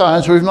lot of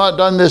times we've not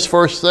done this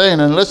first thing.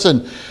 And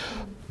listen,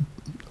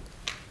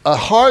 a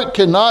heart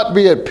cannot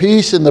be at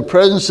peace in the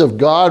presence of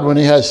God when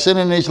he has sin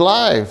in his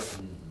life.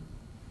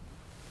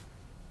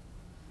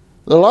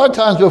 A lot of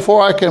times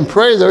before I can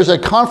pray, there's a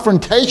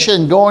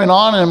confrontation going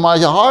on in my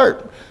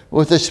heart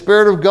with the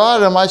Spirit of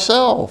God and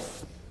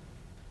myself.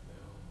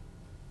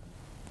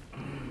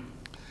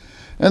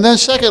 And then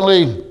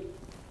secondly,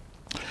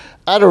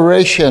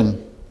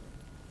 adoration,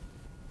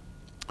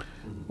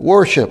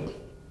 worship.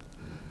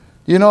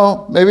 You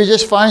know, maybe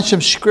just find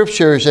some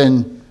scriptures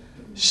and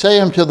say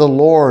them to the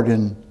Lord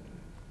and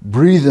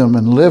breathe them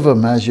and live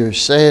them as you're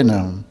saying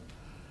them.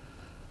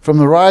 From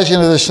the rising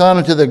of the sun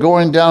unto the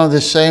going down of the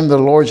same, the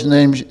Lord's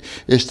name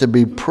is to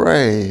be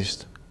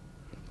praised.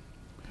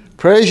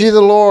 Praise ye the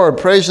Lord.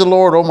 Praise the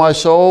Lord, O my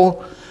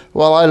soul.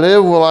 While I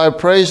live, will I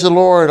praise the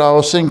Lord. I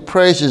will sing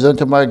praises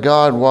unto my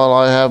God while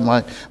I have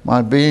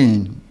my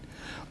being.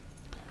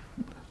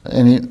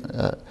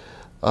 And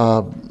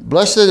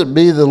blessed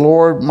be the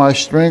Lord, my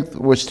strength,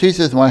 which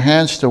teacheth my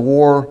hands to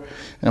war,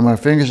 and my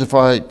fingers to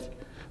fight.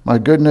 My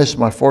goodness,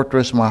 my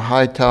fortress, my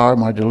high tower,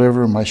 my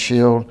deliverer, my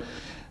shield,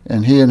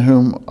 and he in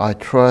whom I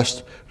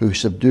trust, who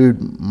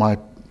subdued my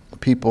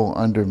people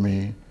under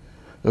me,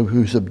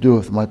 who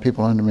subdueth my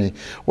people under me.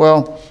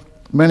 Well,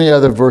 many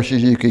other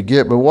verses you could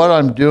get, but what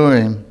I'm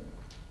doing,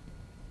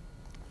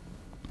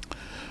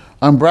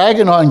 I'm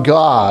bragging on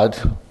God,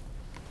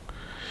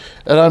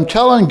 and I'm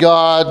telling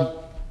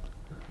God,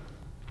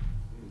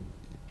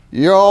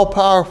 you're all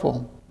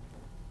powerful.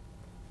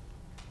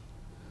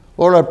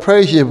 Lord, I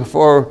praise you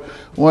for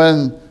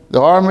when the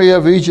army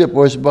of Egypt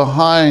was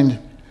behind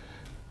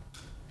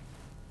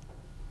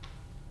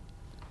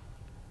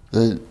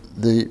the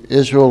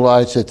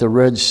Israelites at the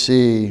Red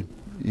Sea,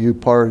 you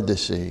parted the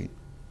sea.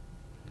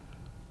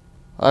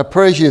 I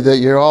praise you that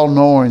you're all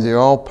knowing, that you're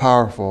all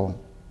powerful.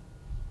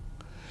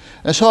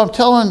 And so I'm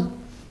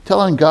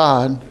telling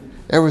God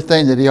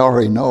everything that he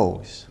already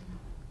knows.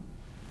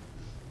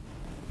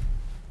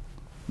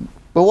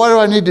 But why do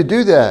I need to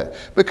do that?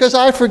 Because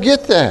I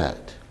forget that.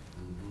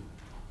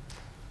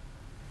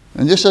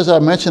 And just as I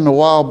mentioned a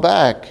while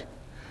back,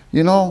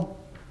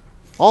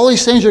 all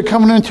these things are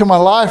coming into my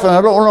life and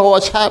I don't know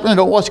what's happening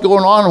or what's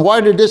going on and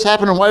why did this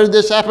happen and why did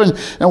this happen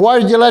and why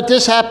did you let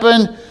this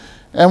happen?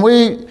 And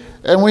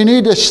we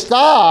need to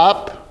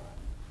stop,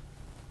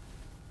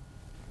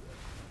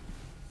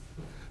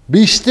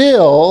 be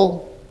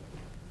still,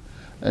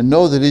 and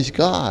know that he's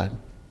God.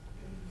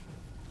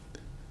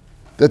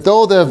 That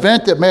though the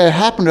event that may have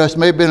happened to us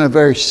may have been a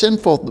very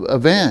sinful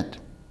event.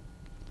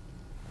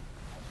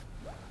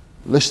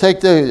 Let's take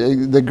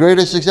the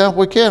greatest example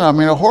we can. I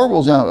mean, a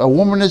horrible example. A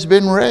woman has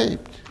been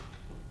raped.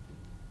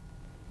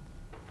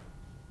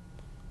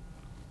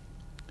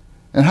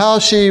 And how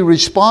she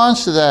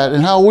responds to that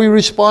and how we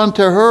respond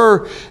to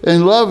her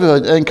in love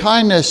and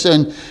kindness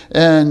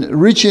and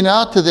reaching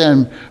out to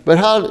them. But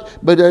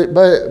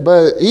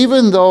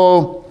even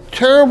though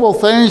terrible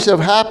things have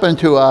happened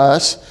to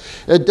us,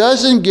 it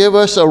doesn't give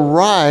us a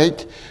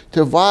right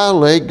to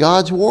violate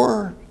God's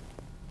word.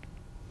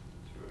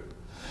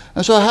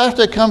 And so I have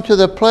to come to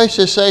the place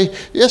to say,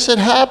 yes, it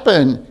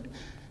happened,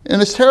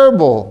 and it's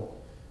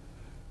terrible.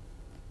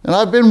 And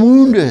I've been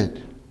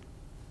wounded.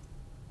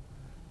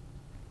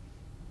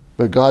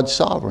 But God's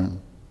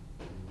sovereign.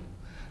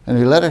 And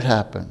he let it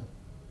happen.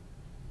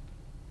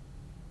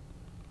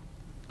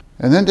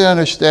 And then to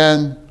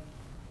understand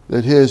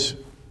that his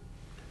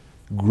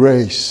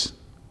grace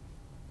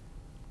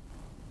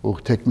will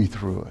take me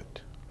through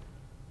it.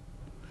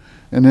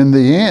 And in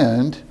the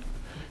end,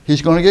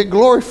 he's going to get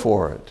glory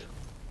for it.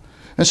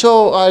 And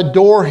so I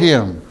adore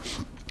him.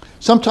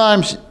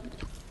 Sometimes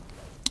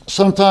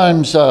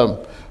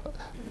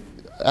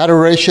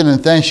adoration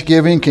and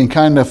thanksgiving can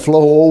kind of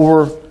flow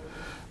over.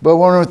 But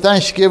when we're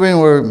Thanksgiving,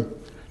 we're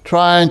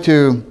trying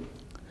to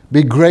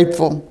be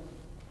grateful.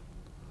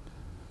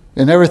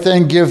 In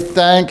everything, give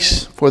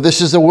thanks, for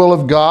this is the will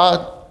of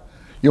God.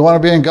 You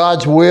want to be in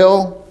God's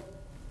will?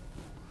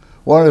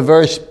 One of the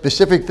very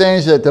specific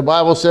things that the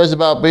Bible says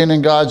about being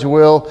in God's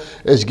will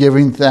is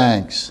giving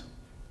thanks.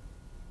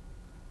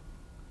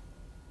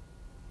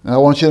 And I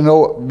want you to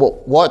know,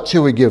 what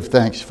should we give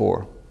thanks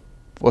for?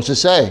 What's it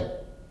say?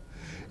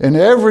 In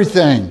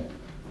everything.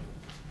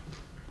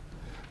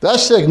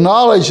 That's to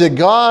acknowledge that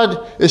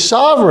God is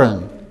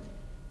sovereign.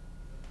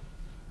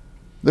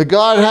 That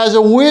God has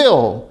a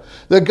will.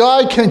 That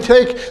God can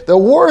take the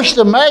worst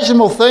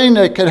imaginable thing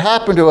that could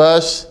happen to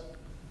us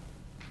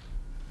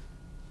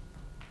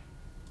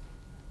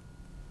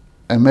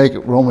and make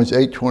Romans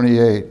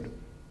 8:28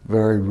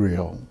 very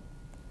real.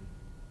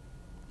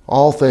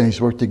 All things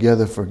work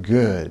together for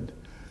good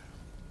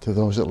to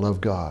those that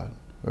love God,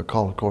 are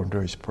called according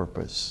to his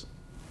purpose.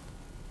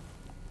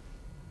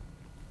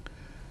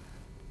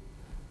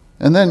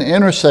 And then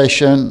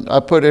intercession, I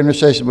put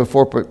intercession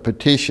before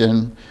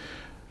petition.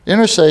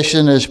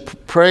 Intercession is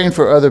praying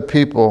for other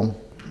people.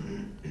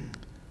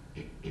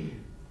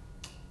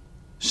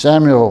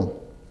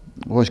 Samuel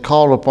was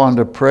called upon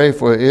to pray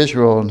for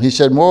Israel, and he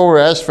said, "Moreover,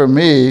 as for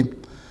me,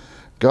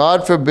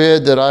 God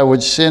forbid that I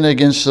would sin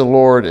against the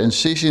Lord in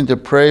ceasing to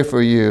pray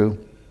for you,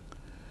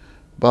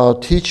 but I'll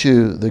teach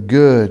you the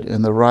good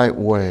and the right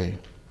way."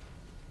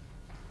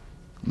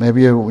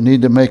 Maybe you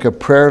need to make a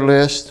prayer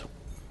list.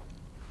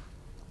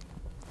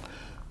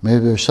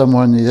 Maybe there's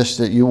someone just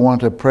that you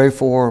want to pray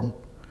for.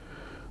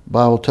 The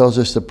Bible tells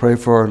us to pray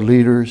for our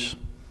leaders.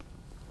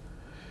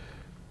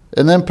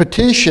 And then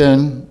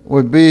petition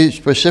would be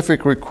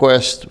specific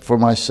request for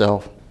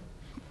myself.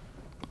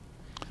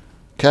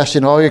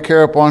 Casting all your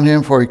care upon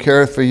him, for he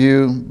careth for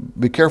you.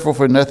 Be careful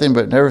for nothing,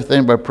 but in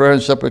everything by prayer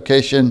and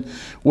supplication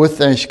with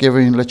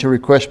thanksgiving. Let your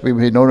requests be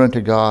made known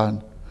unto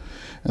God.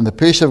 And the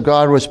peace of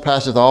God, which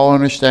passeth all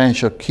understanding,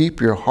 shall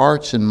keep your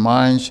hearts and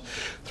minds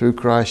through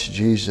Christ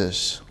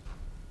Jesus.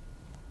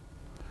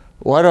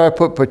 Why do I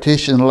put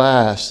petition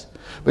last?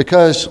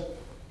 Because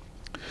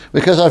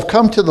I've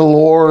come to the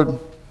Lord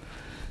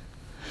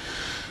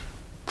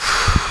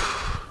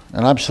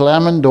and I'm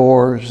slamming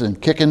doors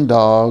and kicking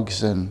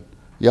dogs and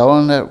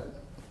yelling at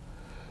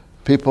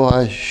people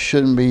I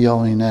shouldn't be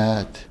yelling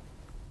at.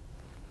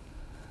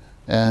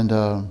 And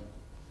I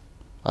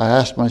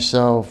ask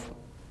myself,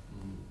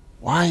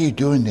 why are you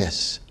doing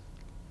this?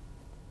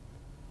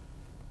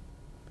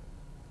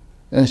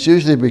 And it's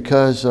usually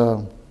because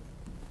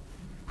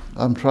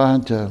I'm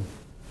trying to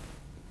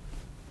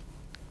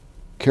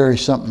carry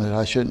something that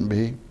I shouldn't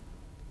be.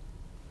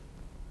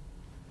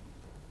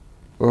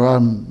 Or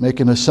I'm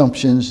making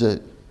assumptions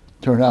that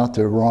turn out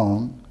they're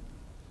wrong.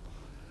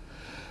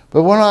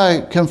 But when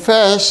I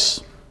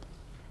confess,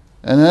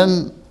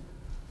 and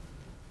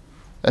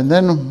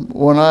then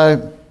when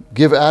I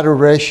give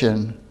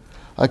adoration,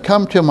 I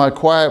come to my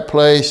quiet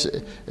place,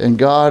 and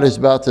God is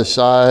about the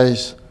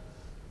size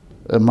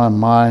in my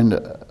mind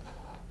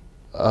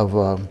of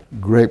a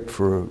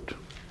grapefruit.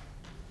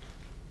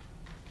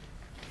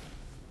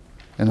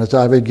 And as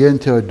I begin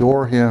to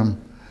adore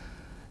Him,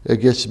 it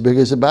gets big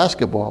as a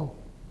basketball.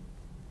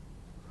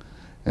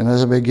 And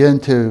as I begin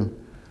to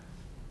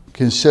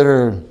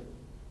consider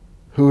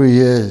who He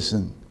is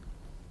and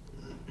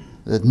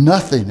that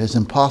nothing is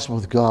impossible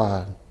with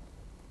God,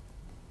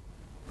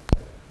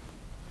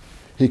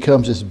 He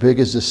comes as big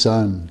as the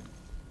sun,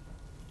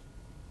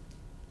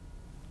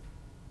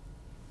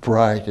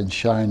 bright and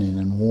shining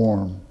and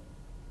warm.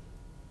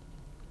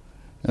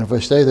 And if I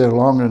stay there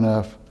long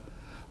enough,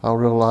 I'll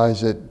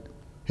realize that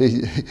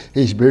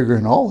He's bigger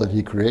than all that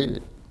He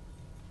created.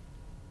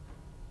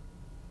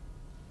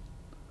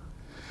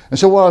 And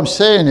so what I'm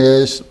saying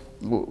is,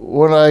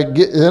 when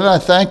then I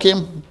thank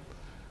Him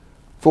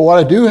for what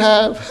I do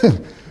have,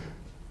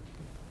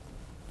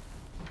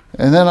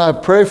 and then I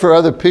pray for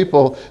other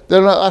people.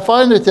 Then I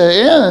find at the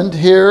end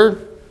here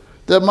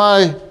that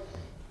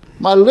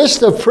my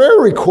list of prayer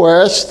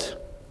requests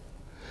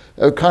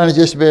have kind of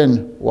just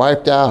been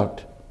wiped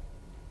out.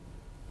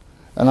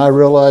 And I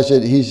realize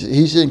that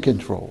He's in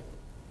control.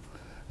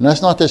 And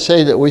that's not to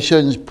say that we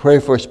shouldn't pray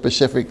for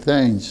specific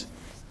things.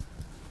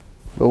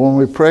 But when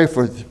we pray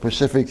for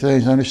specific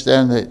things,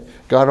 understand that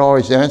God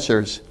always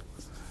answers.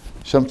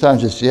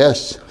 Sometimes it's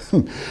yes,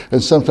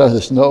 and sometimes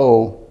it's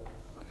no,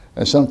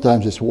 and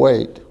sometimes it's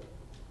wait.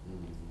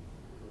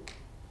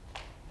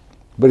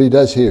 But He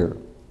does hear,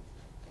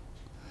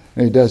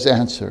 and He does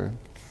answer.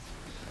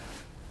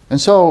 And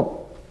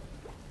so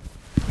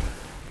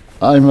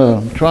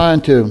I'm trying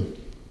to.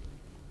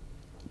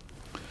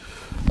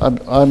 I'm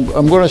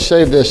going to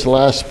save this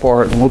last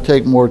part, and we'll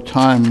take more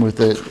time with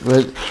it.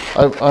 But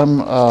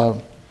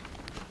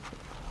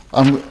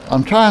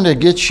I'm trying to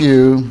get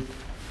you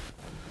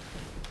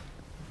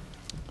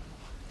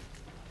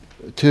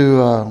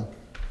to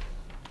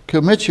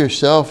commit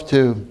yourself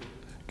to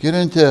get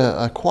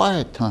into a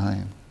quiet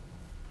time.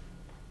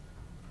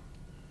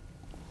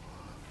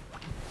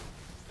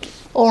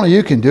 Only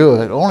you can do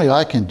it. Only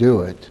I can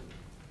do it.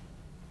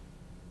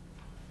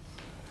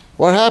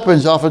 What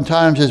happens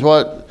oftentimes is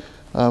what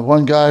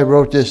one guy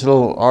wrote this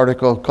little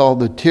article called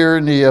 "The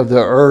Tyranny of the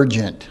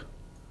Urgent,"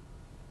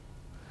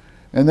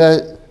 and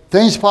that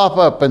things pop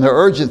up and they're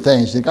urgent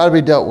things. They've got to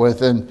be dealt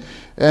with, and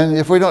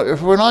if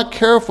we're not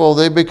careful,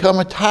 they become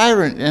a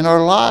tyrant in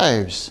our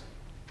lives.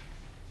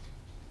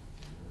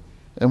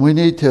 And we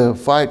need to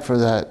fight for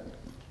that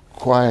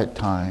quiet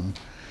time.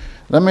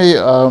 Let me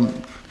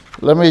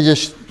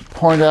just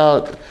point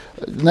out.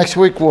 Next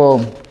week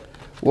we'll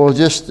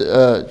just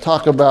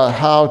talk about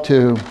how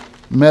to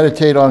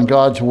meditate on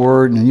God's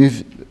Word,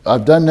 and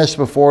I've done this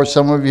before.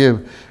 Some of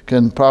you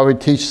can probably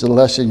teach the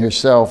lesson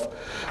yourself.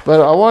 But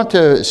I want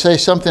to say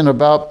something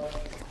about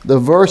the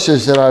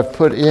verses that I've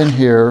put in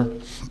here.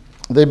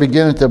 They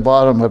begin at the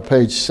bottom of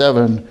page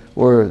 7,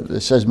 where it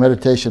says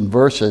meditation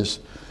verses.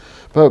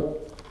 But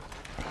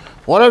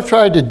what I've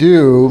tried to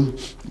do,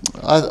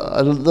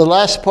 the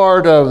last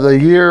part of the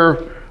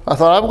year, I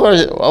thought I'm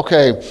going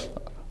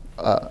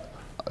to,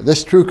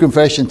 this true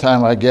confession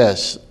time, I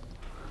guess.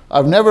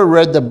 I've never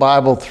read the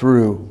Bible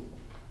through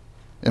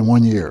in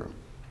 1 year.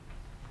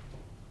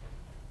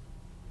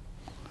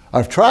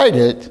 I've tried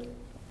it,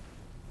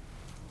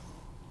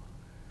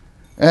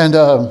 and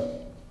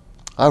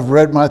I've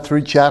read my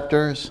 3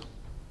 chapters,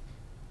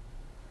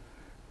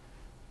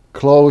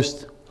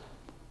 closed,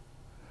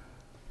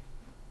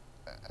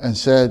 and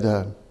said,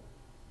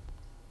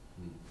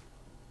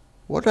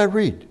 what did I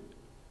read?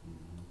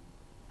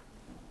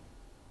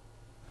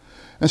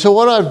 And so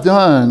what I've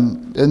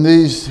done in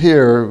these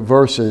here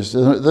verses,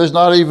 there's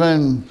not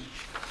even,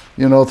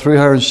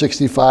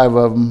 365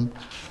 of them.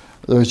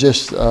 There's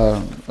just,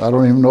 I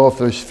don't even know if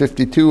there's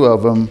 52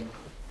 of them.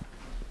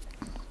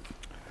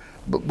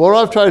 But what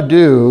I've tried to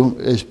do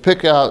is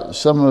pick out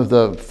some of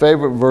the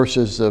favorite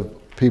verses of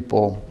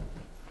people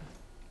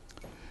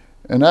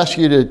and ask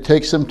you to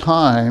take some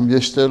time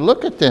just to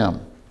look at them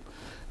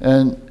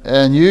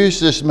and use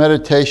this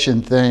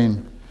meditation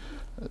thing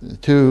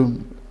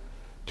to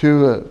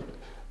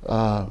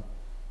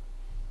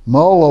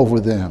mull over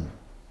them.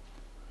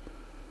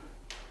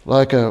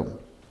 like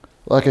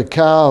a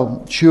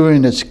cow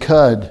chewing its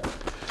cud,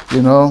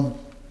 you know.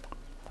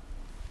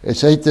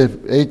 It's ate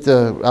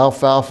the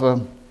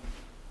alfalfa.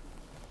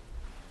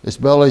 Its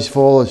belly's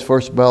full, its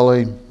first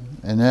belly,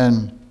 and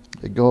then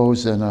it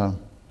goes and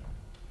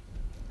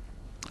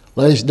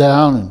lays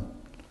down and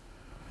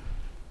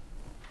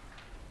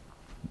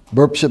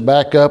burps it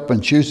back up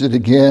and chews it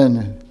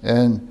again.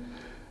 And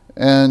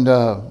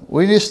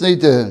we just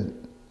need to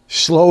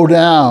slow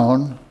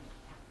down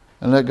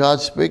and let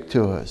God speak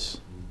to us.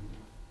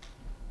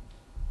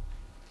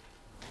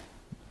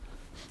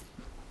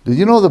 Did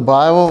you know the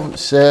Bible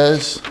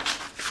says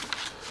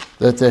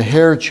that the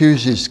hare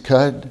chews its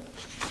cud?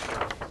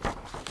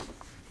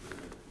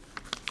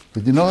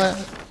 Did you know that?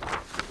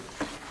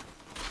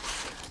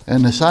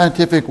 And the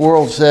scientific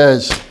world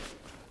says,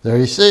 there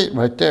you see it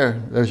right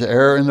there. There's an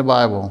error in the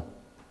Bible.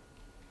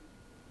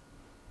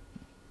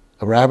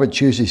 A rabbit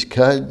chews his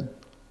cud.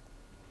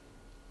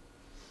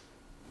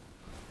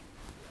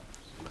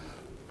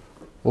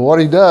 Well, what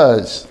he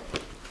does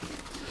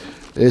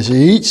is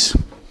he eats,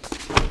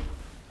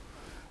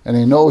 and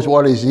he knows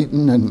what he's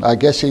eating, and I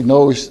guess he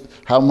knows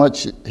how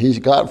much he's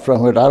got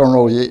from it. I don't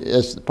know.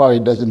 It probably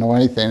doesn't know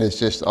anything. It's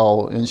just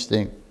all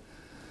instinct.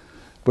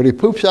 But he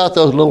poops out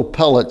those little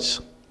pellets,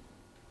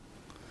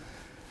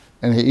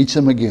 and he eats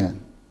them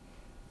again.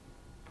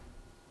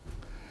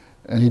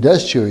 And he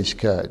does chew his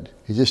cud.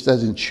 He just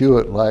doesn't chew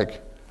it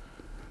like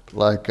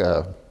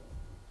the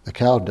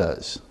cow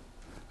does.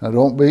 Now,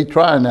 don't be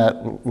trying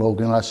that,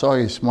 Logan. I saw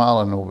you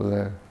smiling over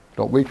there.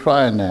 Don't be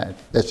trying that.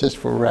 That's just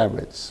for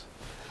rabbits.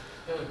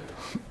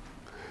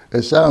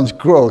 It sounds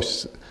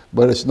gross,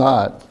 but it's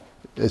not.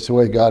 It's the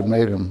way God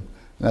made them.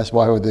 And that's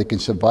why they can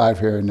survive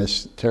here in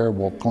this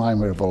terrible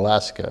climate of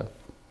Alaska.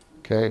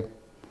 Okay?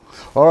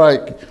 All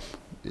right.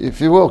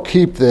 If you will,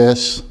 keep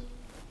this.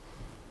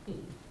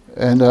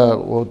 And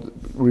we'll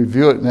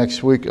review it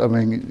next week. I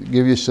mean,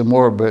 give you some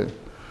more. But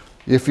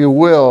if you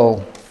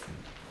will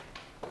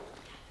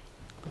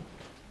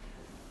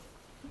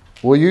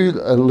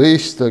you at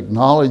least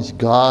acknowledge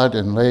God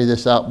and lay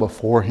this out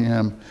before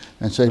Him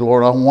and say,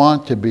 Lord, I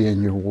want to be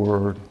in your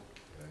word.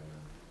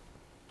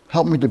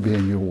 Help me to be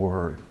in your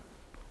word.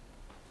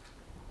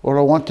 Lord,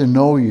 I want to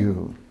know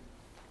you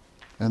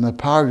and the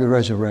power of your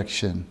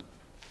resurrection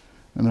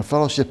and the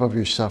fellowship of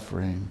your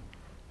suffering.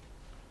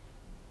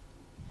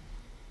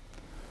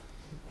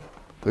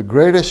 The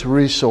greatest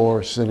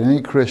resource that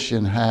any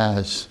Christian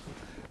has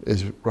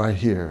is right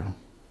here.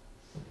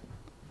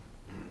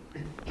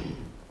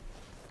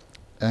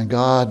 And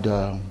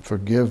God,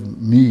 forgive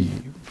me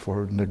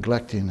for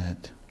neglecting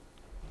it.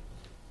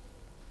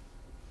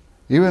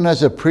 Even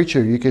as a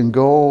preacher, you can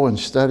go and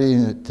study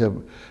it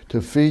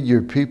to feed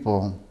your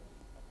people.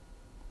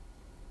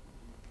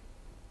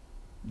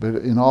 But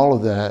in all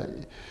of that,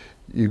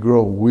 you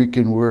grow weak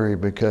and weary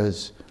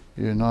because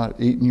you're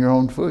not eating your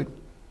own food.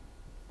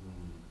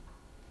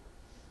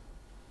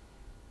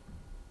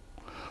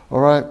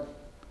 All right.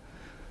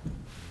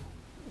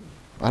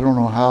 I don't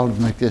know how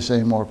to make this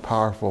any more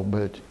powerful,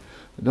 but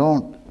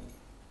don't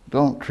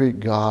treat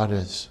God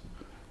as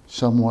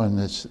someone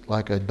that's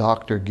like a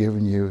doctor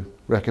giving you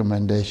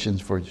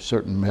recommendations for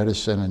certain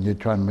medicine and you're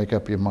trying to make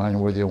up your mind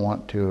whether you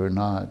want to or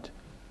not.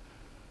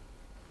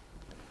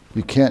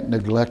 You can't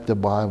neglect the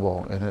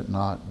Bible and it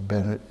not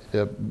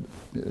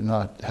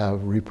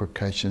have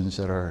repercussions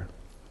that are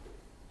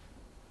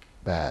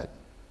bad.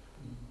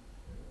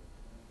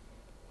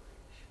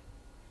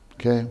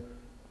 Okay?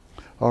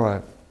 All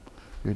right.